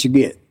 Take what you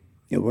get.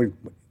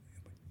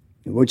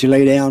 What you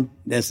lay down,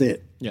 that's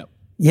it. Yeah.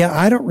 Yeah,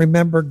 I don't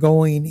remember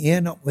going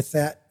in with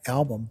that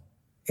album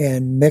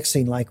and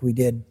mixing like we've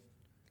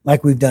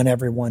done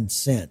every one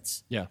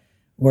since. Yeah.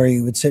 Where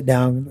you would sit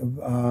down.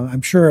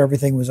 I'm sure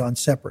everything was on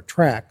separate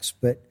tracks,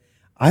 but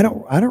I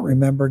don't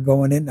remember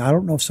going in. I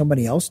don't know if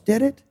somebody else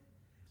did it.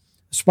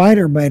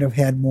 Spider might have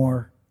had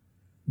more.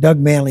 Doug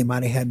Manley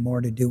might have had more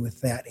to do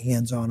with that,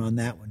 hands-on on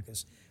that one,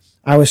 because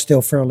I was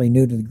still fairly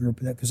new to the group,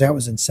 because that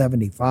was in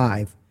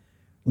 '75.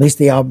 At least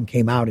the album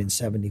came out in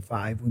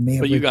 '75.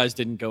 But you guys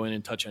didn't go in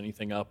and touch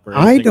anything up or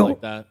anything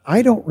like that?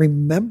 I don't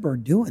remember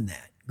doing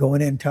that,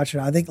 going in and touching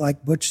it. I think,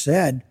 like Butch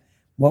said,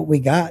 what we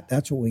got,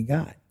 that's what we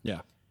got.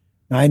 Yeah.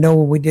 Now, I know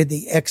when we did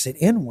the Exit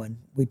In one,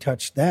 we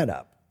touched that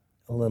up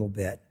a little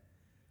bit.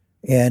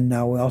 And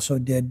we also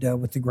did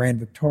with the Grand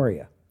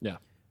Victoria. Yeah.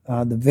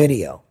 The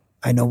video.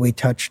 I know we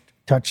touched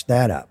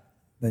that up.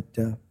 But,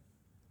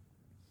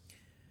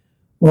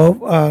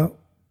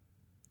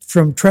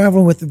 from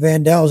traveling with the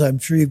Vandals, I'm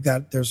sure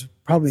there's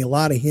probably a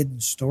lot of hidden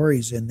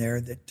stories in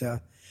there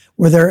that,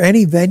 were there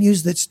any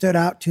venues that stood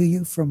out to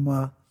you from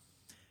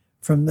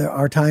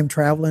our time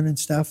traveling and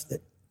stuff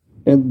that?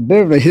 And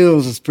Beverly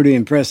Hills is pretty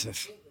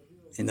impressive,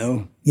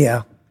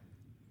 Yeah.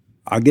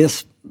 I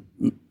guess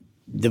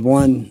the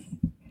one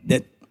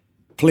that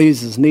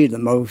pleases me the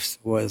most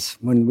was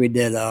when we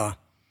did the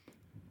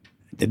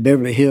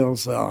Beverly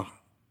Hills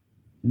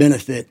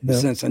benefit in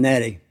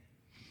Cincinnati.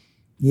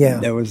 Yeah.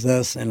 There was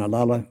us and a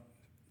lot of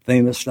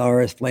famous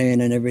stars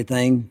playing and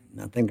everything.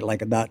 I think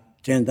like about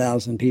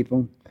 10,000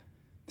 people.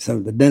 So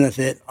the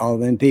benefit, all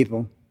them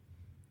people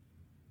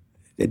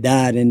that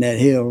died in that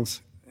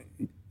hills,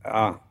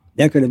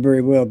 that could have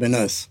very well been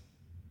us.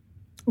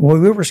 Well,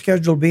 we were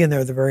scheduled to be in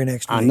there the very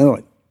next week. I know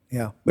it.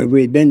 Yeah. But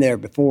we'd been there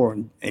before,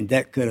 and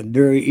that could have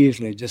very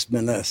easily just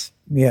been us.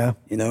 Yeah.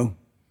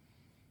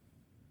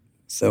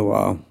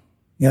 So,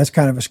 yeah, it's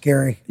kind of a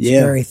scary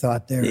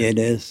thought there. Yeah, it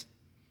is.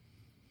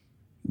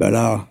 But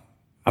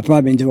I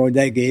probably enjoyed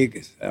that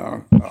gig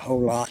a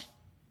whole lot.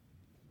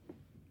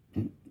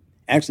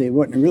 Actually, it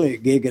wasn't really a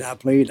gig that I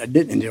played I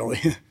didn't enjoy.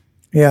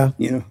 Yeah.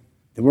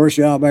 The worst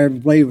job I ever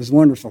played was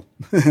wonderful.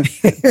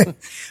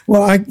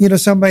 Well,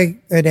 somebody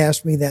had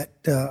asked me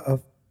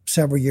that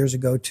several years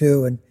ago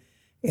too,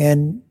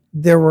 and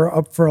there were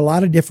up for a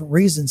lot of different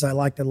reasons. I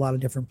liked a lot of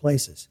different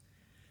places.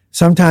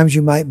 Sometimes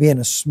you might be in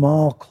a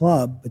small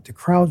club, but the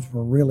crowds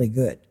were really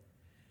good.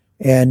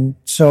 And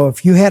so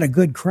if you had a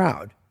good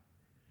crowd,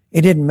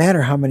 it didn't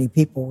matter how many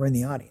people were in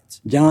the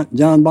audience. John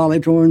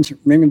Bollycorn's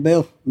ringing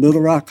bell, Little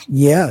Rock.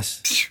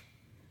 Yes.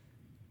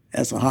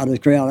 That's the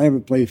hottest crowd I ever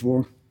played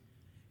for.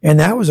 And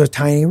that was a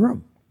tiny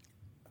room.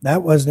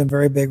 That wasn't a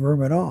very big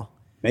room at all.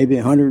 Maybe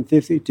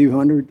 150,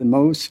 200 the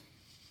most.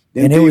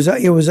 And it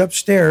was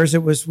upstairs. We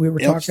were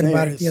talking Upstairs.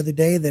 about it the other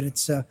day, that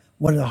it's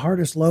one of the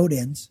hardest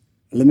load-ins.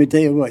 Let me tell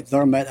you what,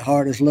 talking about the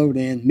hardest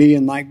load-in, me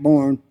and Mike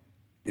Bourne,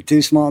 the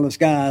 2 smallest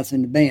guys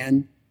in the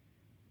band,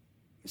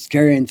 was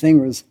carrying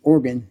Finger's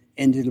organ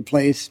into the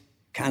place,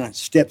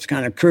 steps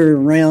curve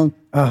around,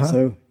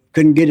 so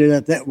couldn't get it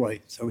up that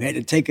way. So we had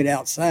to take it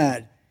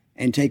outside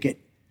and take it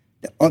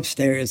the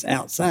upstairs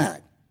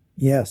outside.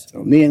 Yes.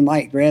 So me and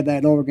Mike grabbed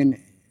that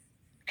organ,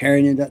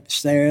 carrying it up the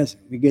stairs.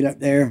 We get up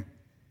there,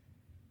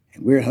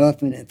 and we're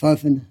huffing and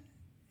puffing,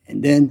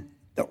 and then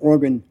the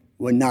organ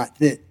would not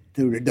fit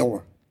through the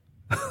door.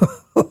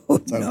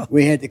 So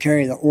we had to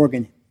carry the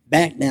organ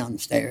back down the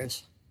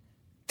stairs,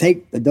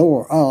 take the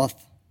door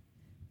off,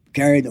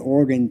 carry the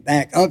organ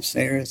back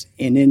upstairs,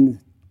 and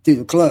then to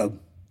the club.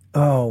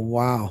 Oh,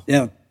 wow.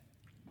 Yeah.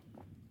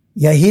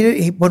 Yeah,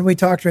 he when we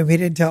talked to him, he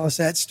didn't tell us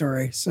that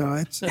story. So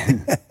it's,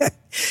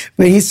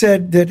 but he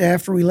said that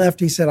after we left,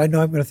 he said, "I know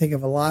I'm going to think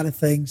of a lot of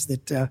things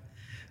that,"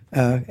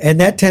 and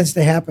that tends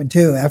to happen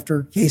too.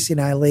 After Casey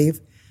and I leave,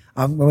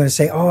 I'm going to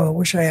say, "Oh, I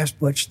wish I asked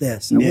Butch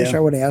this. I wish I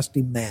would have asked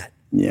him that."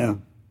 Yeah.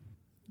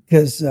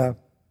 Because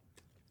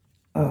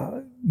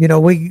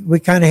we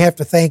kind of have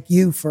to thank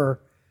you for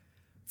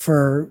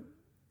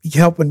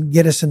helping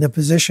get us in the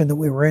position that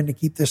we were in to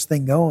keep this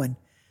thing going,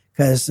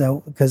 because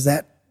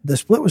the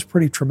split was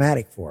pretty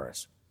traumatic for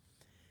us,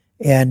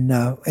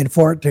 and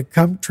for it to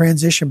come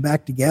transition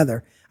back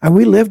together. And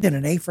we lived in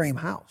an A-frame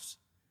house,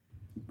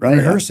 Right.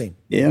 rehearsing.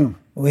 Yeah.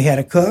 We had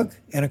a cook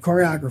and a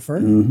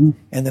choreographer,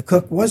 and the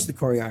cook was the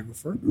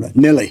choreographer,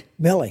 Millie,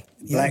 Millie.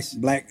 Yes.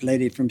 black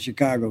lady from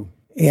Chicago.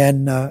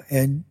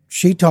 And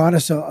she taught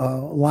us a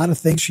lot of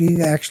things.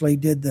 She actually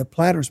did the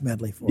Platters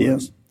medley for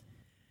us.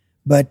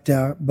 But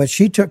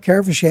she took care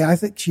of us. I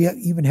think she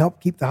even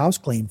helped keep the house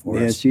clean for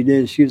us. Yeah, she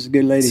did. She was a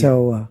good lady.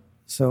 So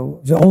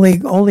the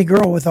only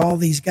girl with all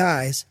these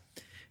guys,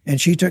 and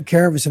she took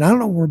care of us. And I don't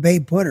know where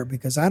Babe put her,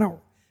 because I don't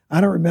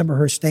remember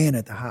her staying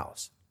at the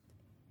house.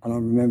 I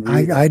don't remember.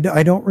 I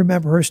don't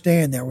remember her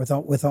staying there with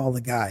all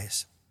the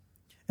guys,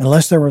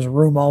 unless there was a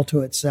room all to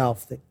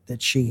itself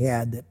that she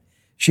had that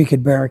she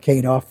could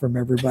barricade off from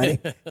everybody.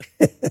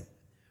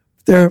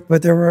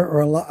 But there were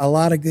a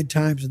lot of good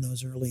times in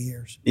those early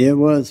years. Yeah, it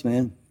was,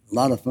 man. A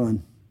lot of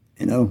fun,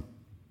 You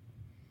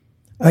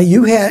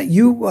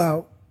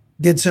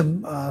did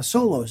some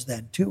solos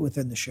then too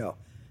within the show.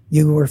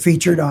 You were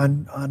featured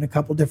on a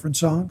couple different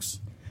songs.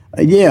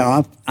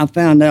 I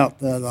found out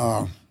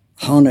that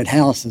Haunted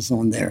House is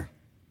on there.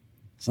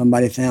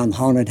 Somebody found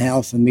Haunted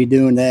House and me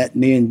doing that.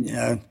 Me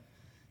and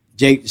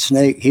Jake the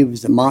Snake, he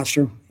was the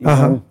monster. You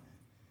know?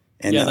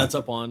 And, yeah, that's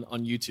up on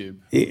YouTube.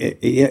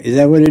 Is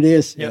that what it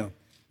is? Yep. Yeah.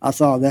 I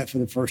saw that for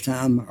the first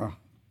time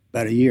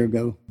about a year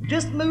ago.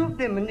 Just moved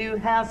in my new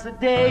house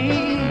today.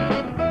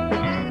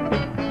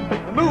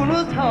 The moon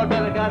was hard,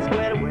 but I got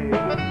squared away.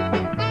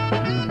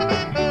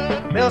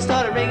 Bells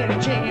started ringing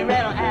and chain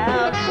rattled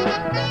out.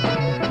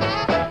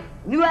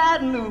 Knew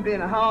I'd moved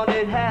in a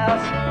haunted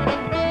house.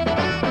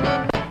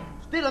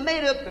 Still I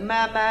made up in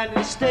my mind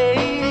to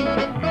stay.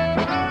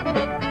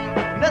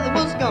 Nothing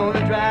was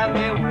gonna drive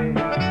me away.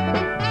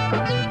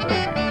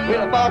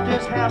 Well, I bought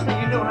this house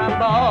and you know I'm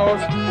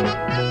boss.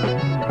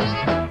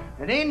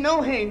 And ain't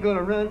no hand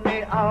gonna run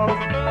me off.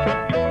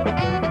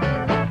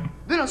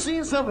 Then I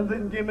seen something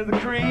that gave me the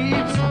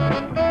creeps.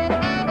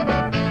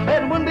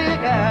 Had one big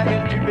eye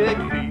and two big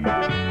feet.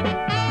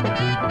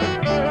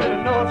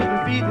 And north of the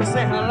feet that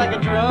sound like a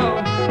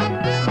drum.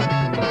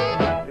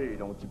 Hey,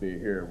 don't you be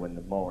here when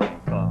the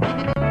morning comes.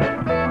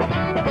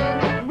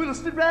 Well, I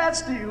stood right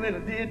still and I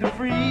did the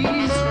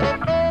freeze.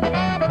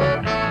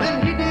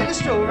 Then he did a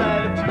stroll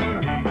right up to me.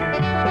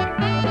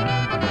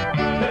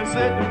 Then he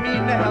said to me,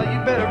 now you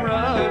better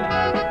run.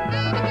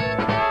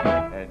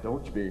 And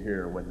don't you be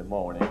here when the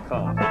morning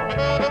comes.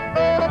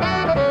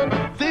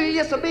 Say,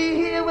 yes, I'll be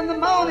here when the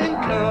morning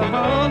comes.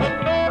 Well,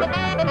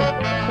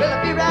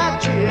 I'll be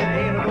right here,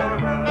 ain't I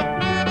gonna run.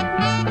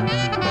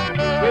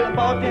 Well, I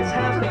bought this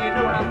house and you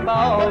know I'm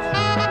boss.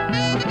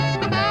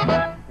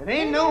 And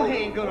ain't no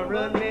hand gonna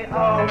run me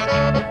off.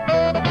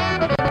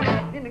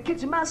 In the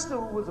kitchen my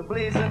stove was a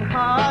blazing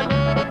hot.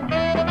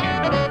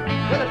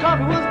 Well, the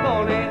coffee was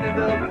boiling in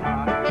the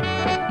pot.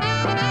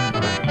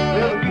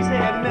 Well, the grease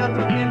had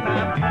melted in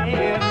my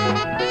pan.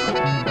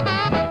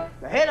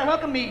 I had a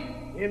hunk of meat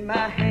in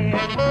my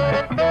hand.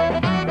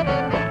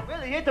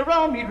 Well, he ate the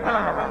raw meat right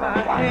out of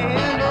my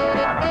hand.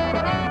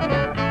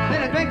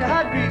 Then I drank the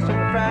hot grease from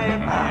the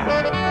frying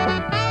pan.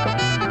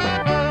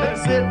 Then I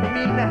said to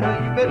me,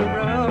 now you better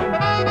run.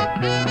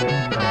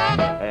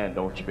 And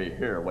don't you be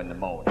here when the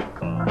morning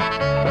comes.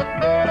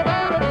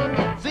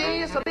 See,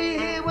 yes, I'll be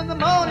here when the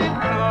morning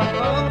comes.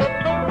 Well,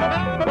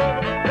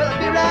 I'll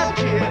be right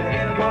here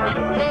and I'm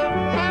gonna run.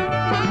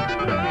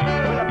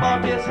 Well, I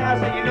bought this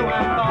house and you know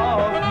I'm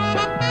boss.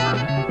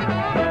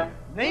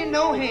 Ain't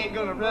no hand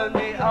gonna run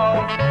me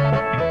off.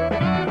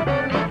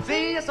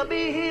 See, yes, I'll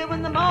be here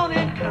when the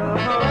morning comes.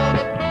 Well,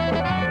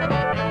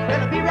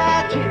 I'll be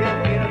right here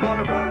and I'm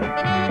gonna run.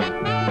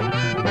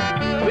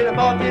 Well, I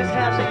bought this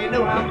house and you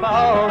know I'm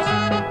boss.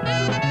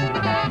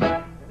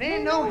 And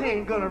ain't no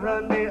hand gonna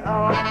run me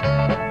off.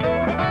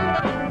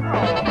 Oh,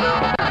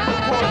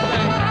 poor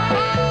thing.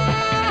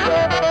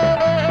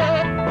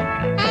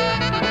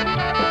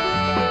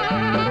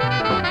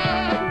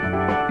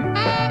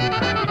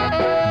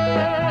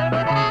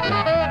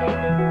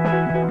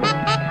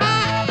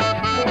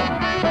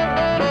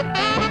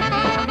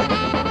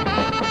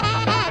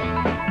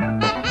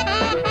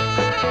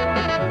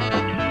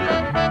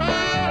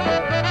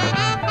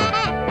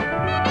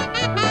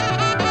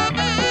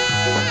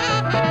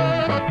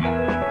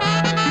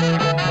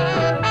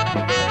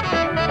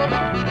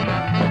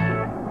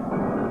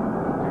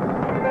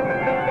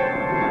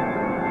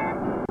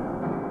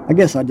 I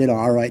guess I did an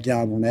all right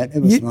job on that.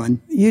 It was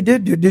fun. You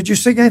did. Did you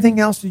sing anything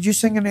else? Did you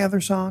sing any other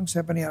songs?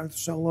 Have any other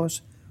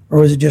solos? Or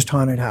was it just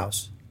Haunted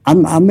House? I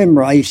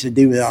remember I used to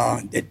do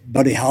that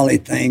Buddy Holly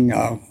thing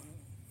that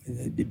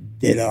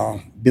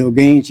Bill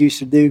Gaines used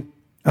to do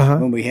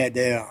when we had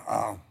the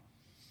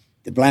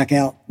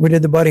blackout. We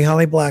did the Buddy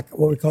Holly what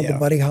we called the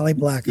Buddy Holly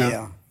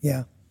blackout.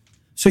 Yeah.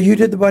 So you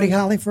did the Buddy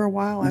Holly for a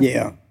while?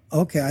 Yeah.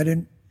 Okay, I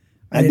did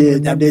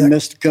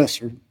Mr.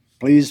 Cusser.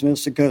 Please,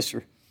 Mr.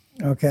 Cusser.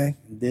 Okay.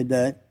 Did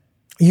that.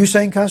 You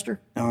sang Custer?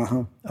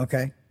 Uh-huh.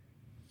 Okay.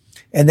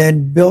 And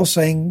then Bill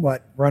sang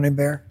what? Running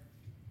Bear?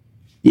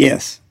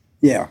 Yes.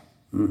 Yeah.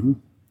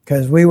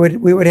 Because we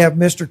would have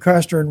Mr.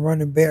 Custer and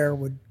Running Bear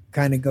would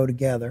kind of go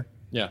together.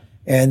 Yeah.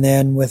 And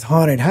then with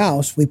Haunted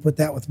House, we put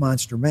that with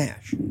Monster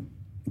Mash.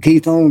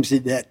 Keith Holmes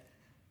did that.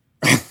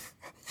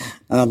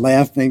 I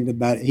laugh thinking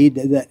about it. He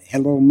did that.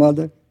 Hello,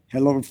 Mother.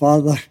 Hello,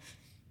 Father.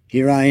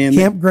 Here I am.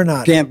 Camp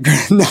Granada. Camp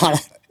Granada.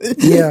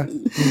 Yeah.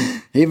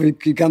 He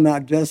would come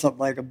out dressed up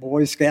like a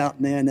Boy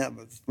Scout. Man, that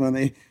was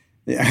funny.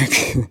 Yeah.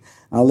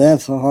 I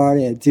laughed so hard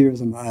I had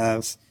tears in my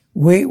eyes.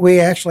 We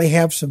actually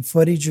have some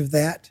footage of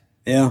that.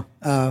 Yeah.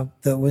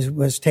 That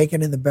was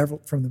taken in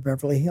from the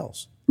Beverly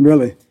Hills.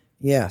 Really?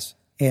 Yes.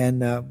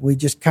 And we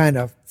just kind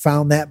of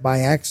found that by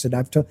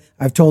accident.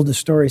 I've told the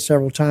story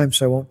several times,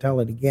 so I won't tell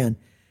it again.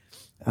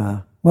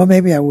 Well,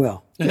 maybe I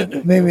will.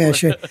 Maybe I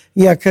should.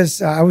 Yeah,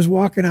 because I was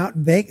walking out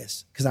in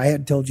Vegas, because I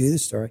hadn't told you the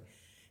story.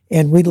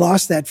 And we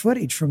lost that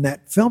footage from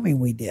that filming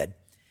we did.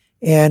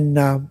 And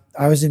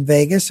I was in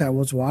Vegas. I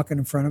was walking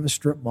in front of a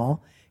strip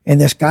mall. And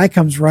this guy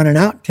comes running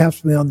out,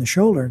 taps me on the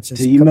shoulder and says,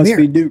 So you "Come must here."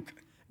 be Duke.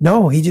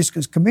 No, he just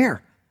goes, "Come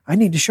here. I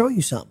need to show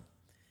you something."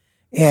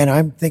 And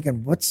I'm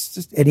thinking, what's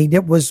this? And he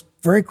was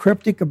very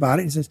cryptic about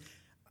it. He says,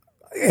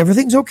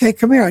 "Everything's okay.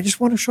 Come here. I just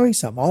want to show you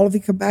something. All of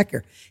you come back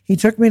here." He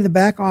took me to the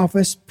back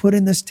office, put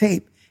in this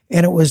tape,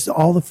 and it was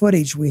all the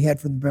footage we had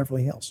from the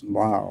Beverly Hills.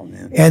 Wow,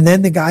 man. And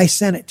then the guy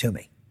sent it to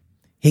me.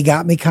 He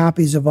got me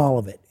copies of all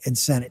of it and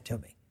sent it to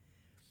me.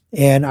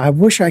 And I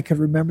wish I could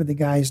remember the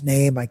guy's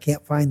name. I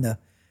can't find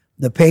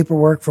the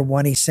paperwork from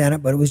when he sent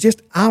it, but it was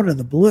just out of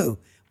the blue.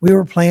 We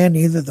were playing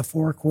either the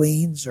Four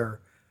Queens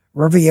or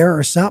Riviera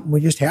or something. We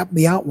just happened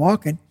to be out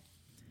walking,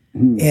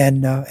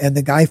 and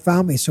the guy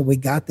found me. So we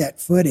got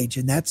that footage,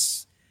 and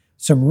that's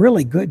some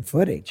really good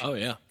footage. Oh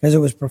yeah. Because it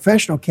was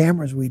professional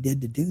cameras we did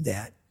to do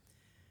that,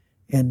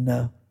 and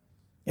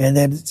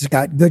then it's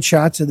got good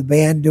shots of the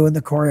band doing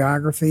the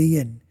choreography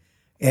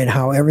and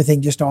how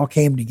everything just all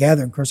came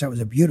together. And of course, that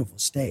was a beautiful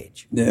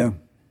stage. Yeah.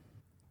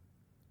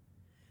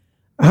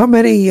 How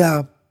many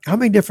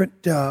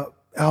different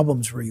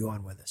albums were you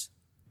on with us?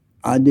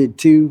 I did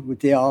 2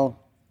 with y'all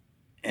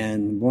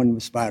and 1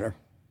 with Spider.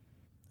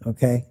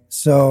 Okay,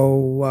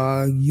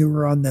 so you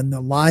were on then the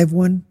live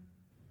one,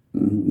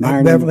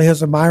 Myron, Beverly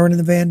Hills of Myron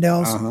and the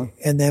Vandells, Uh-huh.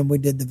 and then we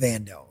did the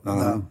Vandell,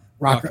 the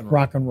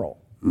rock and roll.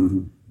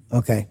 Mm-hmm.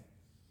 Okay,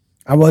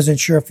 I wasn't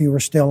sure if you were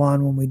still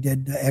on when we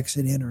did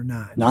Exit In or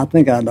not. No, I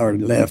think I'd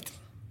already left.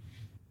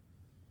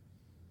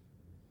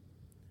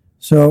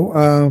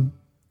 So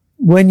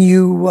when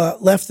you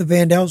left the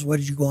Vandells, what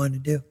did you go on to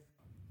do?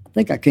 I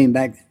think I came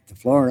back to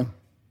Florida.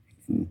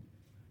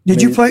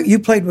 Did you play? You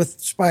played with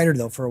Spider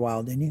though for a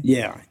while, didn't you?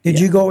 Yeah. Did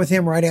you go with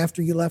him right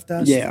after you left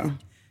us? Yeah.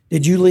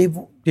 Did you leave?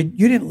 You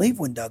didn't leave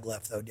when Doug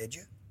left though, did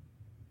you?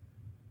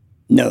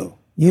 No.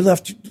 You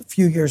left a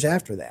few years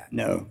after that.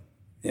 No.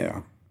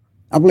 Yeah.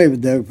 I played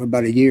with Doug for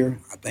about a year,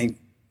 I think.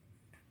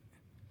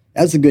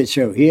 That's a good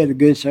show. He had a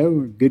good show,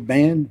 a good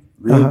band,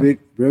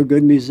 real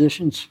good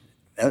musicians.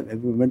 There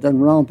wasn't nothing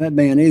wrong with that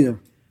band either.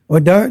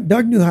 Well,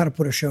 Doug knew how to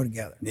put a show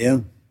together.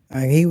 Yeah.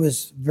 He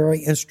was very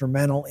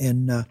instrumental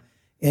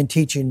in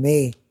teaching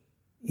me,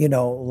 a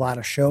lot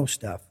of show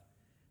stuff.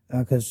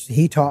 Because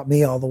he taught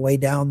me all the way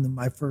down to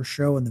my first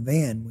show in the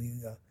van.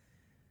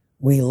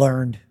 We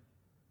learned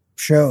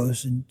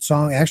shows and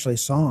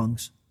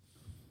songs.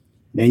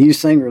 Now, you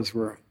singers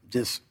were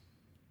just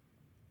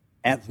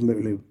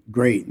absolutely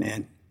great,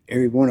 man.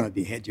 Every one of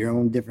you had your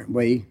own different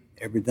way,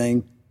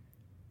 everything.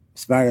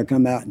 Spider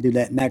come out and do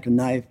that knife and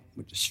knife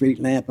with the street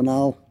lamp and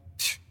all.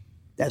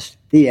 That's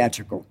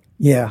theatrical.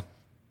 Yeah.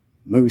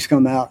 Moose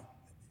come out,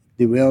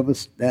 do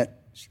Elvis,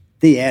 that's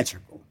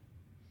theatrical.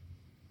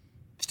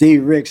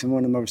 Steve Ricks is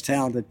one of the most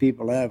talented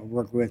people I ever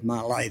worked with in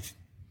my life.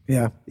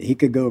 Yeah. He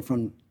could go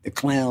from the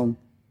clown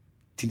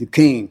to the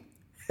king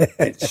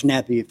at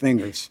snap of your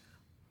fingers.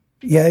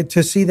 Yeah,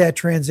 to see that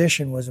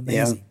transition was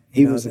amazing. Yeah,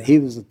 he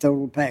was a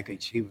total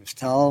package. He was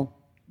tall,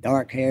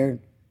 dark haired,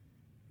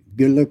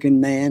 good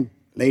looking man,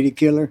 lady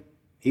killer.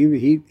 He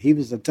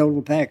was a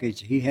total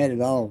package. He had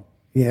it all.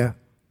 Yeah.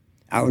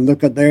 I would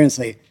look up there and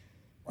say,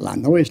 well, I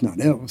know he's not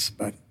Elvis,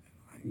 but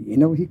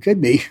he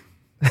could be.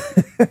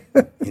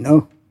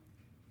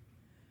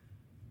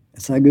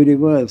 That's how good he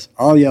was.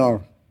 All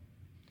y'all,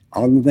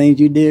 all the things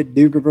you did,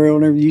 Dukerville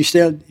and everything, you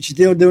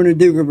still doing the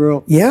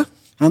Dukerville. Yeah.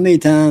 How many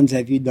times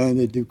have you done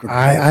the Dukerville?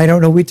 I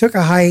don't know. We took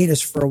a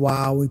hiatus for a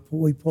while.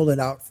 We pulled it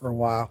out for a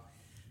while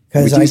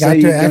because I got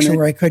to actually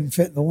where I couldn't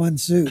fit in the one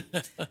suit.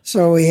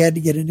 So we had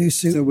to get a new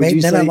suit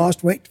made. Then I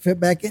lost weight to fit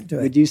back into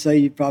it. Would you say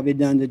you've probably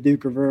done the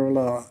Dukerville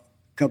a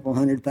couple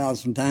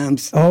 100,000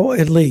 times? Oh,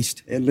 at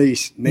least. At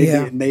least. Maybe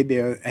a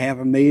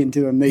 $500,000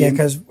 to $1 million. Yeah,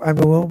 because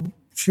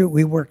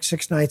we work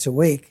 6 nights a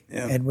week,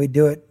 and we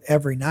do it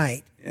every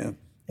night. Yeah.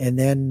 And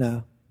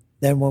then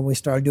when we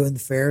started doing the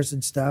fairs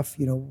and stuff,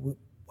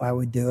 I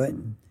would do it.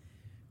 And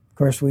of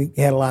course, we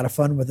had a lot of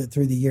fun with it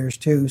through the years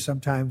too.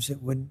 Sometimes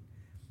it wouldn't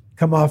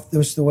come off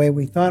just the way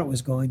we thought it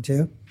was going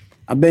to.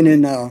 I've been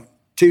in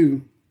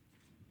 2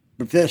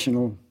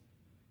 professional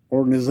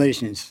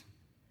organizations.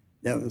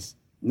 That was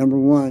number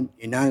one,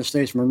 United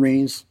States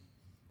Marines,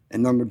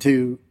 and number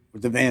two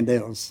with the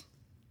Vandals.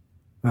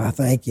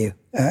 Thank you.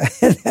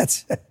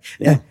 That's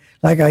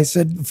like I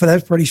said,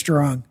 that's pretty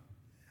strong.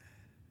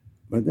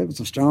 But that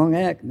was a strong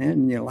act,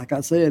 man. Like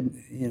I said,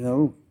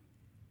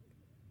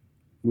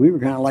 we were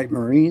kind of like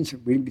Marines.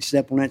 We'd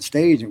step on that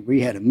stage and we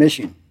had a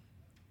mission.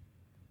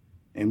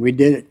 And we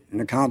did it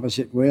and accomplished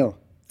it well.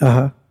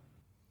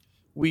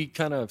 We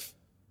kind of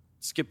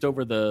skipped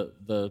over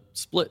the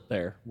split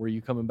there. Were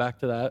you coming back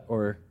to that,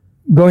 or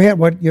go ahead?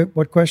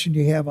 What question do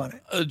you have on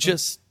it?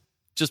 Just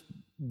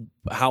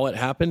how it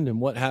happened and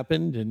what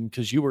happened, and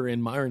because you were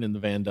in Myron and the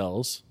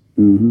Vandals,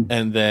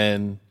 and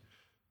then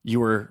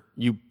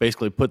you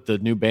basically put the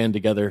new band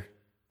together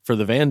for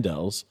the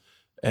Vandals,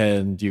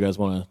 and do you guys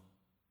want to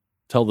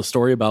tell the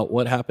story about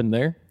what happened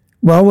there?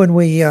 Well,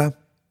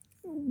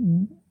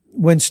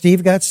 when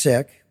Steve got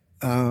sick,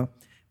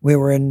 we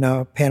were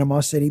in Panama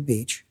City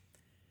Beach,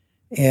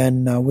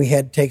 and we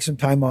had to take some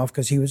time off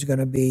because he was going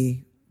to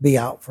be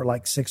out for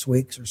like 6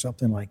 weeks or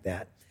something like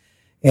that.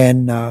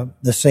 And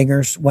the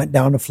singers went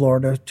down to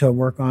Florida to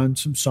work on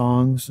some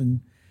songs,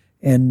 and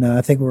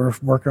I think we were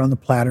working on the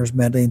Platters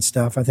medley and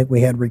stuff. I think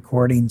we had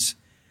recordings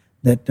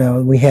that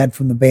we had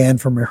from the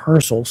band from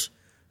rehearsals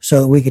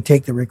so that we could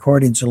take the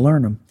recordings and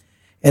learn them.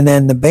 And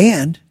then the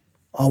band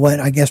all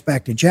went, I guess,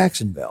 back to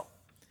Jacksonville.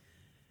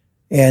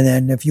 And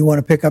then if you want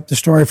to pick up the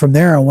story from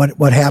there on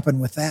what happened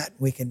with that,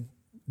 we can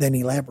then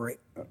elaborate.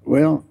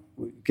 Well,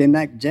 we came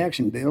back to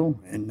Jacksonville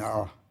and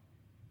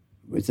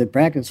was at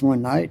practice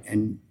one night,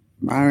 and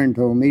Myron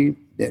told me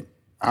that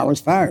I was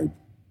fired.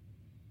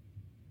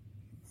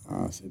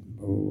 I said,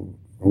 "Oh,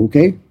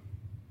 okay."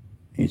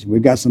 He said, "We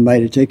got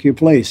somebody to take your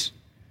place."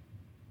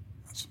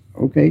 I said,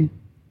 "Okay."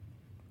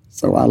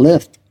 So I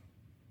left,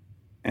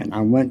 and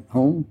I went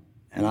home,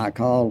 and I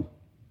called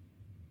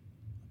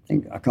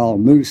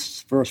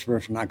Moose, first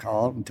person I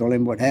called, and told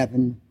him what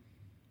happened.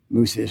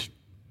 Moose says,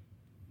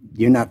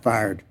 "You're not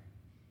fired."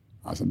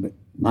 I said, "But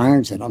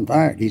Myron said I'm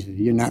fired." He said,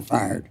 "You're not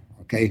fired."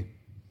 Okay.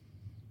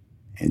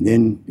 And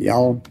then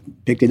y'all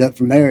picked it up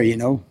from there,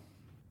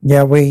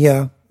 Yeah,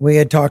 we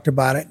had talked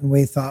about it, and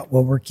we thought,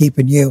 well, we're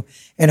keeping you.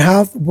 And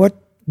what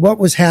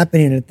was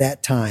happening at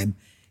that time,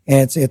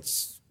 and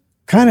it's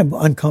kind of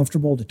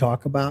uncomfortable to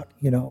talk about,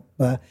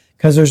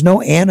 because there's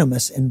no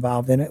animus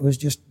involved in it. It was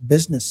just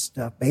business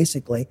stuff,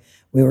 basically.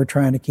 We were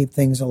trying to keep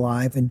things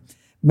alive, and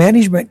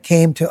management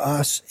came to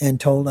us and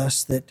told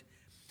us that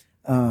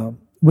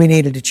we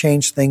needed to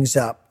change things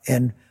up.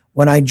 And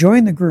when I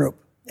joined the group,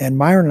 and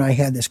Myron and I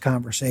had this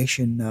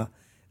conversation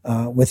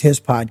with his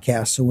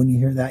podcast, so when you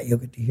hear that, you'll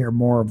get to hear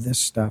more of this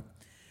stuff.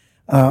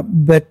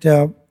 But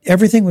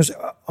everything was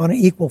on an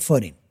equal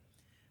footing.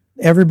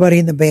 Everybody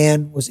in the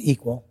band was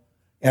equal.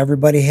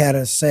 Everybody had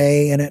a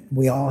say in it.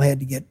 We all had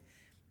to get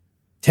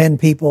 10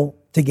 people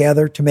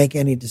together to make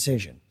any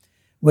decision,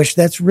 which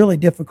that's really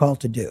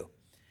difficult to do.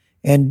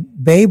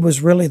 And Babe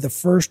was really the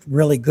first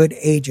really good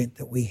agent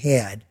that we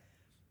had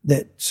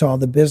that saw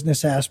the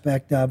business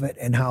aspect of it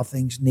and how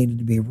things needed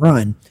to be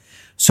run.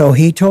 So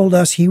he told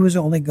us he was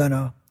only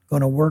gonna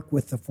work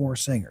with the 4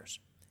 singers,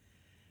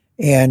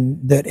 and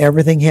that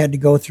everything had to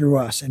go through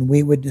us, and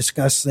we would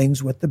discuss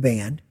things with the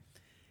band,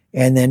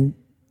 and then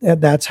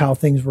that's how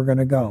things were going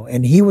to go.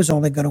 And he was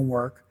only going to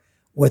work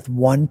with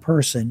one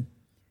person,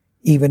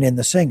 even in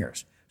the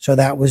singers. So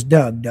that was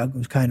Doug. Doug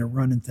was kind of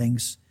running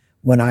things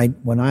when I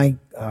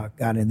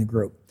got in the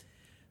group.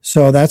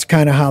 So that's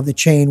kind of how the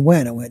chain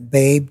went. It went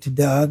Babe to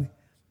Doug,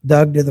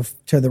 Doug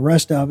to the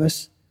rest of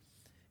us,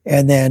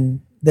 and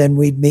then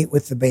we'd meet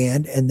with the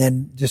band, and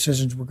then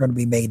decisions were going to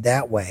be made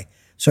that way.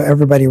 So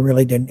everybody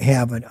really didn't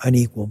have an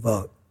unequal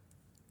vote.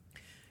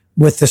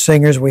 With the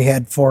singers, we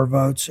had 4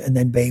 votes, and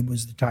then Babe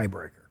was the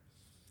tiebreaker.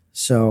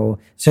 So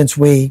since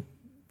we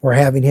were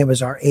having him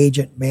as our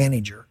agent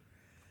manager,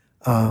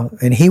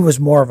 and he was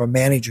more of a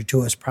manager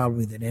to us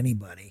probably than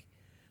anybody,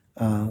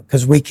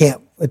 because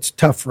it's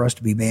tough for us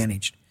to be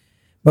managed.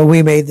 But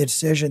we made the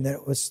decision that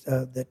it was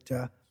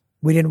that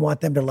we didn't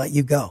want them to let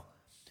you go.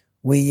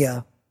 We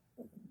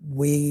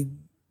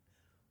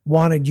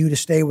wanted you to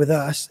stay with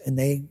us, and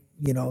they,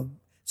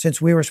 since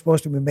we were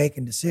supposed to be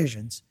making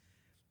decisions,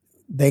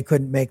 they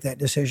couldn't make that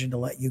decision to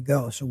let you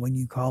go. So when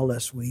you called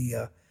us, we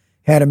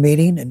had a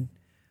meeting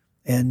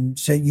and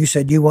said, you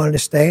said you wanted to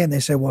stay, and they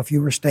said, well, if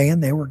you were staying,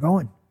 they were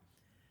going.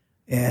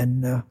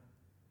 And the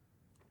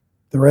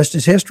rest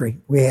is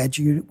history.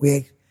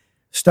 We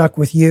stuck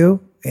with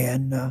you,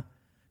 and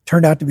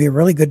turned out to be a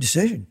really good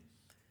decision,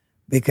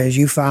 because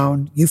you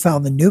found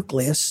the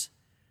nucleus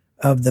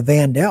of the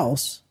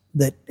Vandals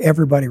that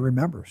everybody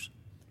remembers.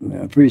 I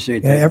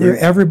appreciate that.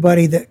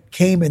 Everybody that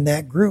came in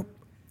that group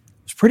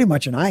was pretty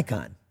much an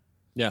icon.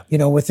 Yeah.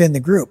 Within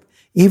the group,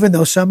 even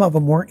though some of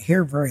them weren't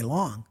here very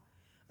long.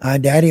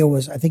 Daddy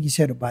was, I think he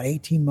said, about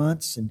 18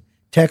 months, and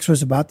Tex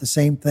was about the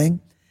same thing.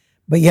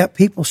 But yet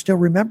people still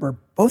remember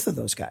both of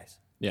those guys.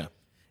 Yeah.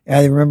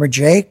 They remember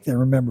Jake. They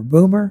remember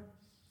Boomer,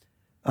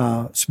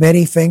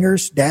 Smitty,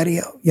 Fingers,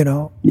 Daddy,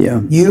 Yeah.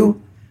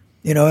 you.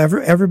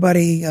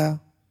 Everybody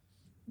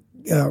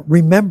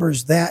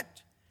remembers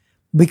that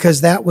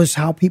because that was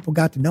how people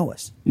got to know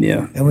us.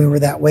 Yeah. And we were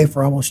that way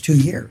for almost 2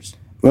 years.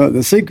 Well,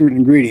 the secret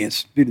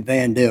ingredients to the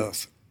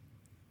Vandells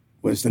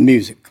was the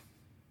music.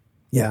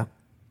 Yeah.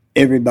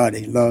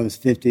 Everybody loves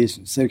 50s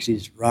and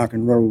 60s rock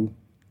and roll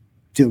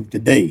till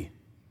today,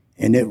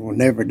 and it will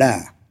never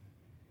die.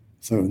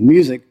 So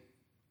music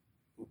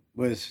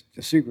was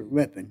the secret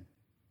weapon,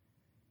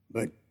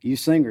 but you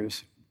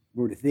singers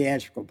were the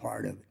theatrical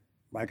part of it.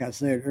 Like I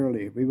said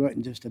earlier, we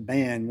wasn't just a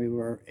band, we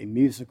were a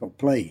musical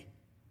play.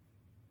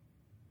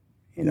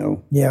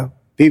 Yeah.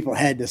 People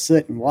had to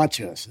sit and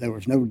watch us. There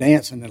was no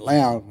dancing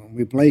allowed when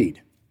we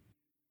played.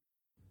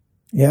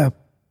 Yeah.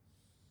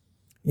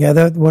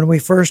 Yeah, when we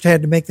first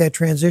had to make that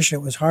transition,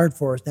 it was hard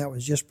for us. That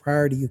was just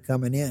prior to you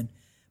coming in.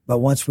 But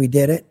once we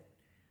did it,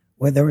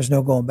 well, there was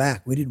no going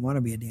back. We didn't want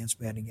to be a dance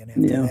band again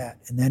after that.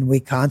 And then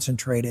we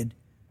concentrated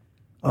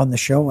on the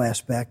show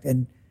aspect,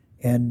 and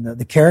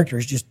the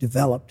characters just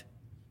developed.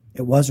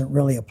 It wasn't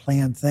really a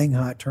planned thing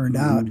how it turned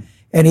out.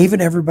 And even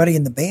everybody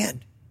in the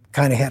band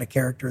kind of had a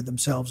character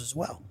themselves as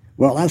well.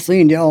 Well, I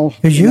seen y'all.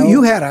 Because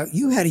you had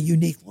a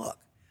unique look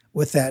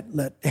with that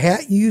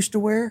hat you used to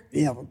wear.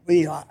 Yeah,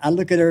 I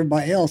look at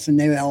everybody else, and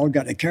they all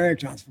got a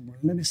character. I said, well,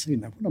 let me see,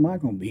 now, what am I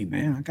going to be,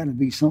 man? I got to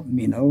be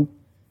something, And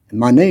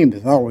my name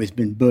has always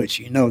been Butch,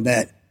 you know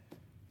that.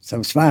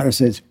 So Spider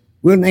says,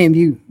 we'll name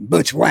you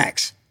Butch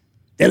Waxx.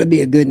 That'll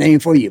be a good name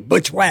for you,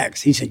 Butch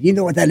Waxx. He said, you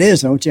know what that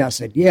is, don't you? I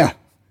said, yeah,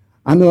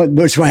 I know what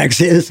Butch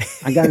Waxx is.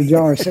 I got a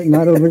jar sitting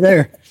right over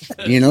there,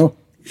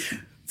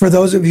 For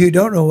those of you who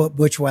don't know what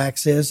Butch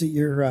Waxx is,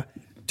 you're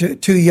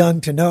too young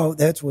to know,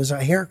 that was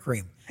a hair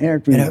cream.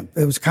 Hair cream. And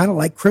it was kind of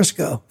like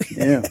Crisco.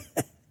 Yeah.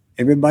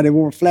 Everybody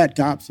wore flat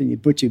tops, and you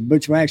put your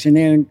Butch Waxx in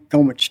there and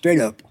comb it straight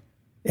up.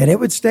 And it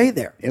would stay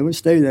there. It would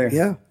stay there.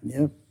 Yeah.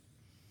 Yeah.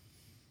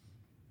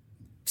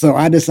 So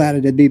I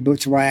decided to be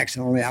Butch Waxx,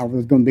 only I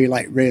was going to be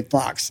like Red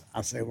Fox.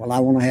 I said, well, I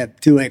want to have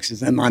 2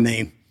 X's in my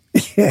name.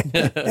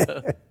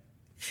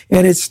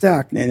 And it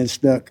stuck. And it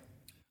stuck.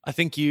 I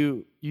think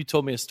you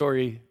told me a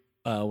story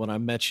when I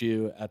met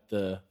you at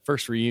the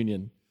first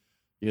reunion.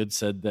 You had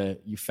said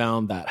that you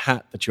found that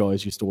hat that you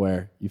always used to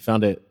wear. You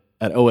found it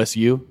at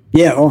OSU?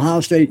 Yeah, Ohio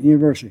State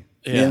University.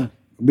 Yeah.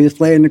 We was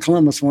playing in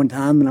Columbus one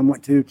time, and I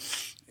went to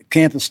the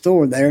campus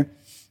store there.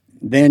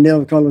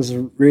 Vandell colors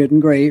are red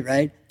and gray,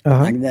 right?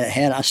 Like that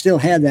hat. I still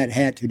have that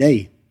hat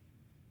today.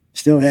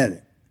 Still have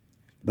it.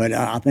 But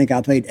I think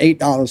I paid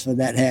 $8 for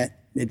that hat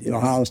at the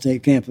Ohio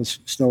State campus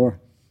store,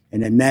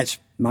 and it matched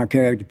my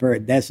character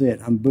period. That's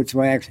it. I'm Butch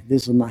Waxx.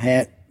 This is my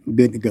hat. I'm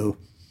good to go.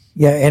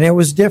 Yeah, and it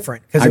was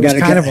different because it was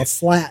kind of a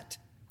flat.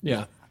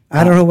 Yeah.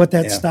 I don't know what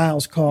that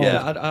style's called.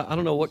 Yeah, I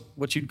don't know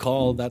what you'd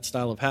call that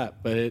style of hat,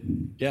 but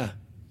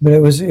But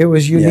it was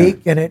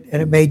unique, and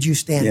it made you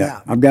stand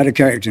out. I've got a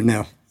character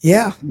now.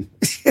 Yeah.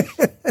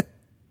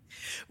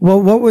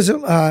 Well, what was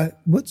it,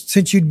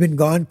 since you'd been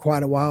gone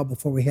quite a while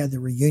before we had the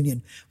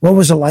reunion, what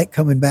was it like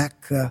coming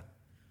back to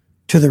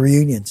the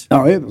reunions?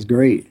 Oh, it was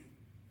great.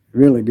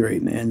 Really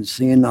great, man.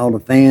 Seeing all the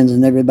fans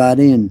and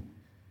everybody, and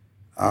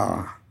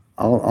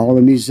all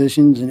the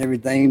musicians and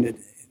everything that,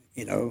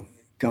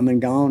 come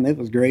and gone. It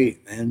was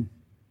great, man.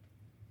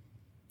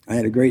 I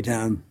had a great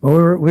time.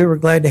 Well, we were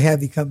glad to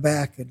have you come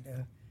back,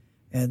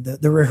 and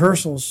the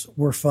rehearsals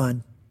were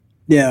fun.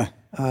 Yeah.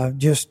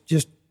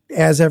 Just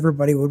as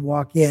everybody would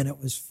walk in, it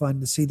was fun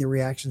to see the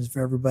reactions of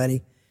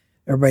everybody.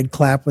 Everybody'd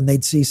clap when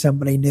they'd see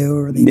somebody new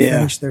or they'd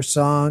finish their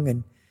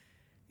song,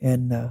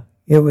 and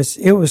it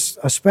was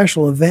a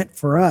special event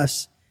for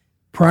us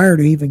prior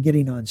to even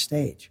getting on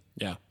stage.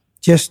 Yeah,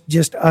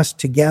 just us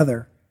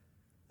together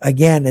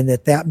again, and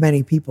that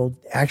many people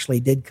actually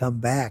did come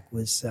back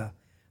was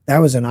that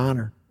was an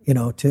honor,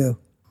 too.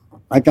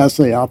 Like I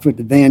say, I'll put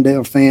the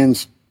Vandell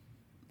fans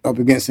up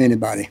against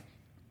anybody.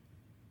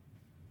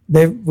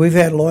 We've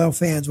had loyal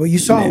fans. Well, you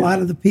saw a lot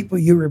of the people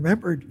you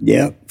remembered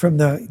from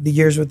the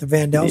years with the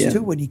Vandells,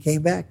 too, when you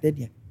came back,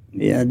 didn't you?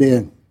 Yeah, I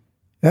did.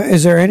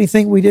 Is there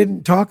anything we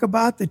didn't talk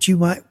about that you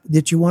want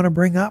to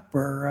bring up,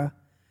 or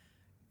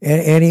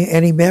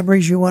any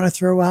memories you want to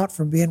throw out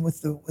from being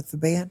with the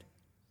band?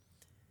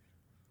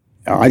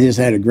 I just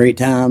had a great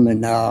time,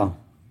 and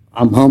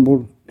I'm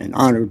humbled and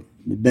honored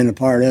to have been a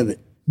part of it.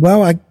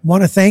 Well, I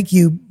want to thank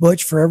you,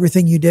 Butch, for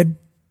everything you did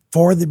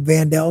for the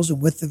Vandells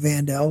and with the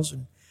Vandells,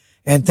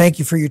 and thank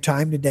you for your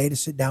time today to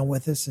sit down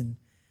with us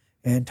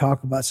and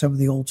talk about some of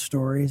the old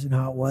stories and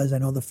how it was. I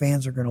know the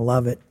fans are going to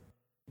love it.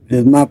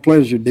 It's my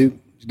pleasure, Duke.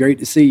 It's great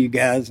to see you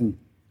guys. And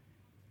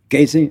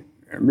Casey,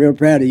 I'm real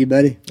proud of you,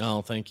 buddy.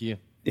 Oh, thank you.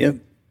 Yep.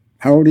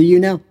 How old are you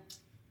now?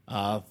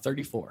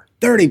 34.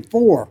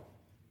 34.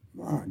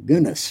 My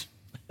goodness.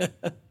 Well,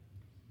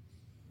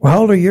 how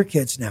old are your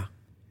kids now?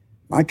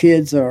 My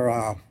kids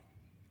are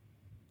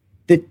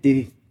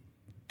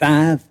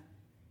 55,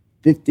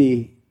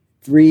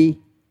 53,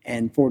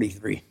 and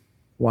 43.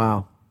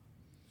 Wow.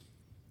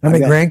 How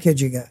many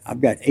grandkids you got? I've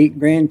got 8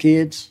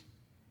 grandkids,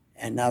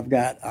 and I've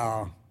got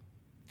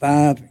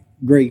 5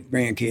 great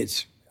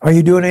grandkids. Are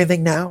you doing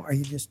anything now?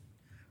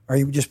 Or are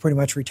you just pretty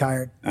much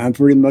retired? I'm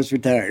pretty much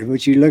retired.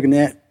 What you're looking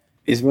at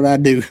is what I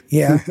do.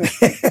 Yeah.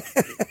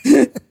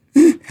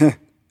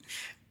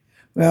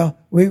 Well,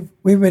 we've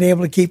been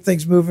able to keep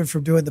things moving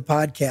from doing the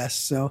podcast.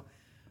 So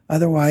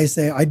otherwise,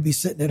 I'd be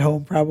sitting at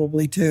home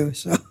probably too.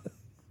 So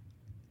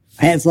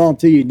hats off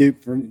to you,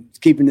 Duke, for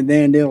keeping the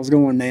Vandals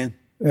going, man.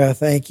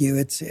 Thank you.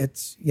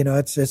 It's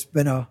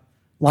been a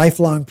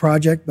lifelong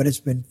project, but it's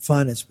been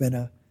fun. It's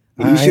been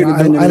You should have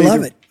been the I leader.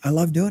 love it. I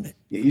love doing it.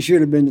 You should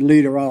have been the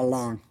leader all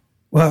along.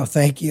 Well,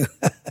 thank you.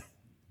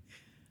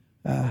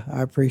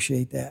 I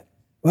appreciate that.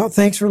 Well,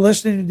 thanks for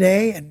listening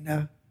today,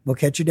 and we'll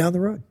catch you down the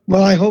road.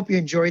 Well, I hope you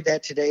enjoyed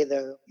that today,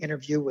 the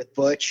interview with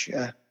Butch.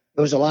 It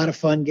was a lot of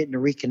fun getting to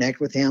reconnect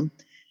with him.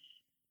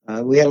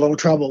 We had a little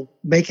trouble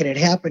making it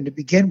happen to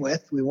begin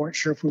with. We weren't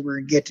sure if we were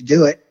going to get to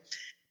do it,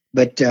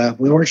 but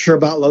we weren't sure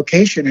about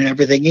location and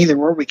everything either,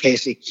 were we,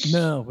 Casey?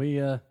 No,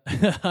 we, I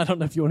don't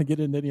know if you want to get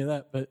into any of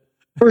that, but.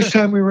 First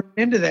time we were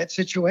into that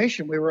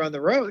situation, we were on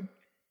the road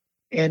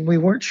and we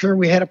weren't sure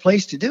we had a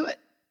place to do it.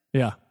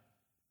 Yeah.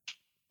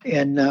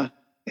 And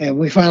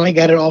we finally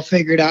got it all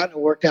figured out and it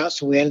worked out.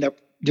 So we ended up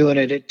doing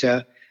it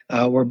at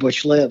where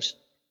Butch lives.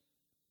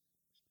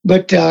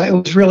 But it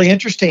was really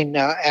interesting.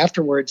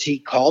 Afterwards, he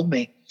called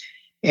me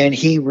and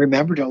he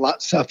remembered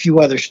a few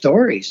other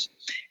stories.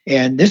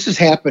 And this has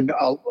happened,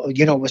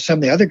 with some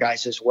of the other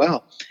guys as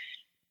well,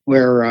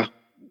 where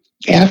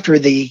after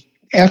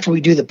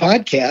we do the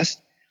podcast,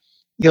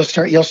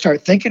 you'll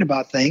start thinking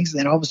about things. And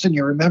then all of a sudden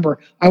you remember,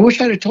 I wish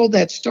I'd have told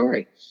that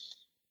story.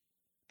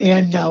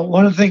 And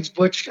one of the things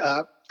Butch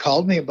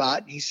called me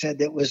about, he said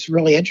that was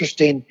really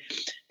interesting.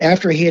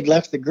 After he had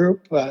left the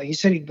group, he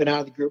said he'd been out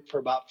of the group for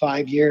about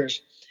 5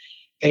 years.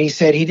 And he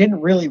said he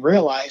didn't really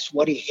realize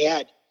what he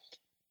had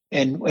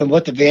and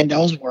what the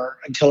Vandals were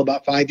until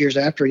about 5 years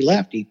after he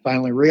left. He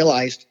finally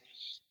realized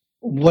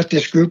what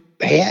this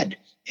group had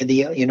and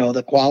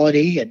the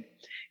quality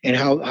and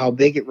how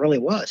big it really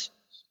was.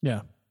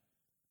 Yeah.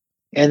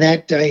 And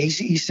that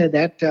he said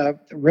that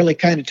really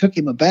kind of took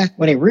him aback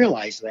when he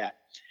realized that.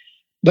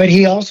 But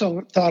he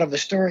also thought of a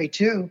story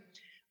too.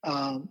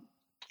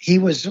 He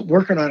was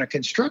working on a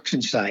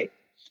construction site,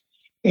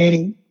 and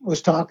he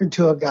was talking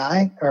to a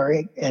guy,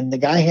 and the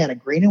guy had a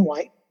green and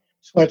white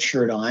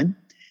sweatshirt on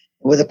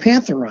with a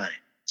panther on it.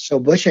 So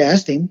Butch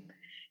asked him,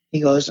 he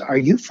goes, "Are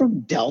you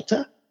from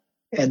Delta?"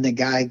 And the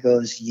guy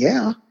goes,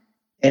 "Yeah."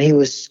 And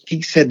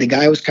he said the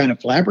guy was kind of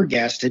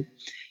flabbergasted.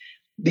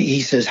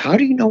 He says, "How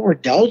do you know where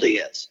Delta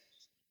is?"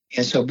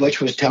 And so Butch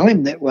was telling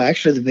him that, well,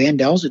 actually the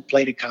Vandals had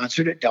played a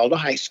concert at Delta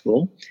High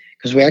School,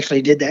 because we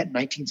actually did that in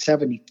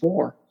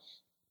 1974.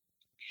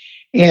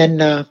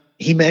 And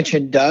he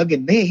mentioned Doug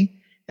and me,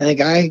 and the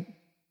guy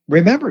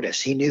remembered us.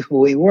 He knew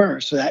who we were.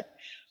 So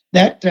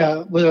that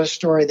was a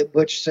story that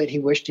Butch said he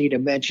wished he'd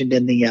have mentioned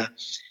in the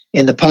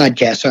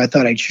podcast. So I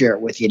thought I'd share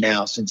it with you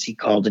now, since he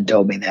called and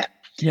told me that.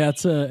 Yeah,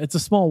 it's a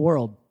small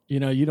world. You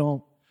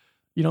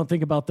don't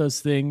think about those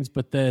things,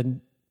 but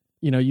then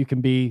you can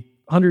be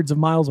hundreds of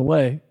miles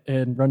away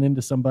and run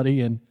into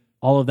somebody, and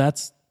all of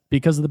that's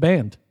because of the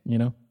band,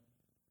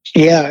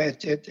 Yeah,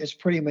 it's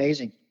pretty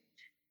amazing.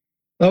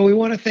 Well, we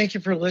want to thank you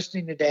for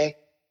listening today,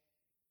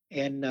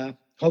 and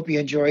hope you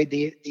enjoyed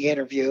the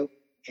interview,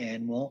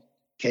 and we'll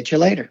catch you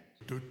later.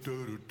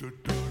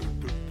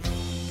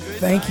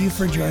 Thank you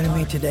for joining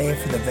me today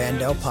for the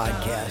Vandal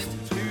Podcast.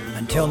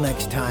 Until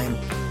next time,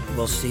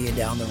 we'll see you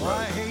down the road.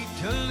 I hate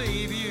to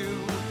leave you.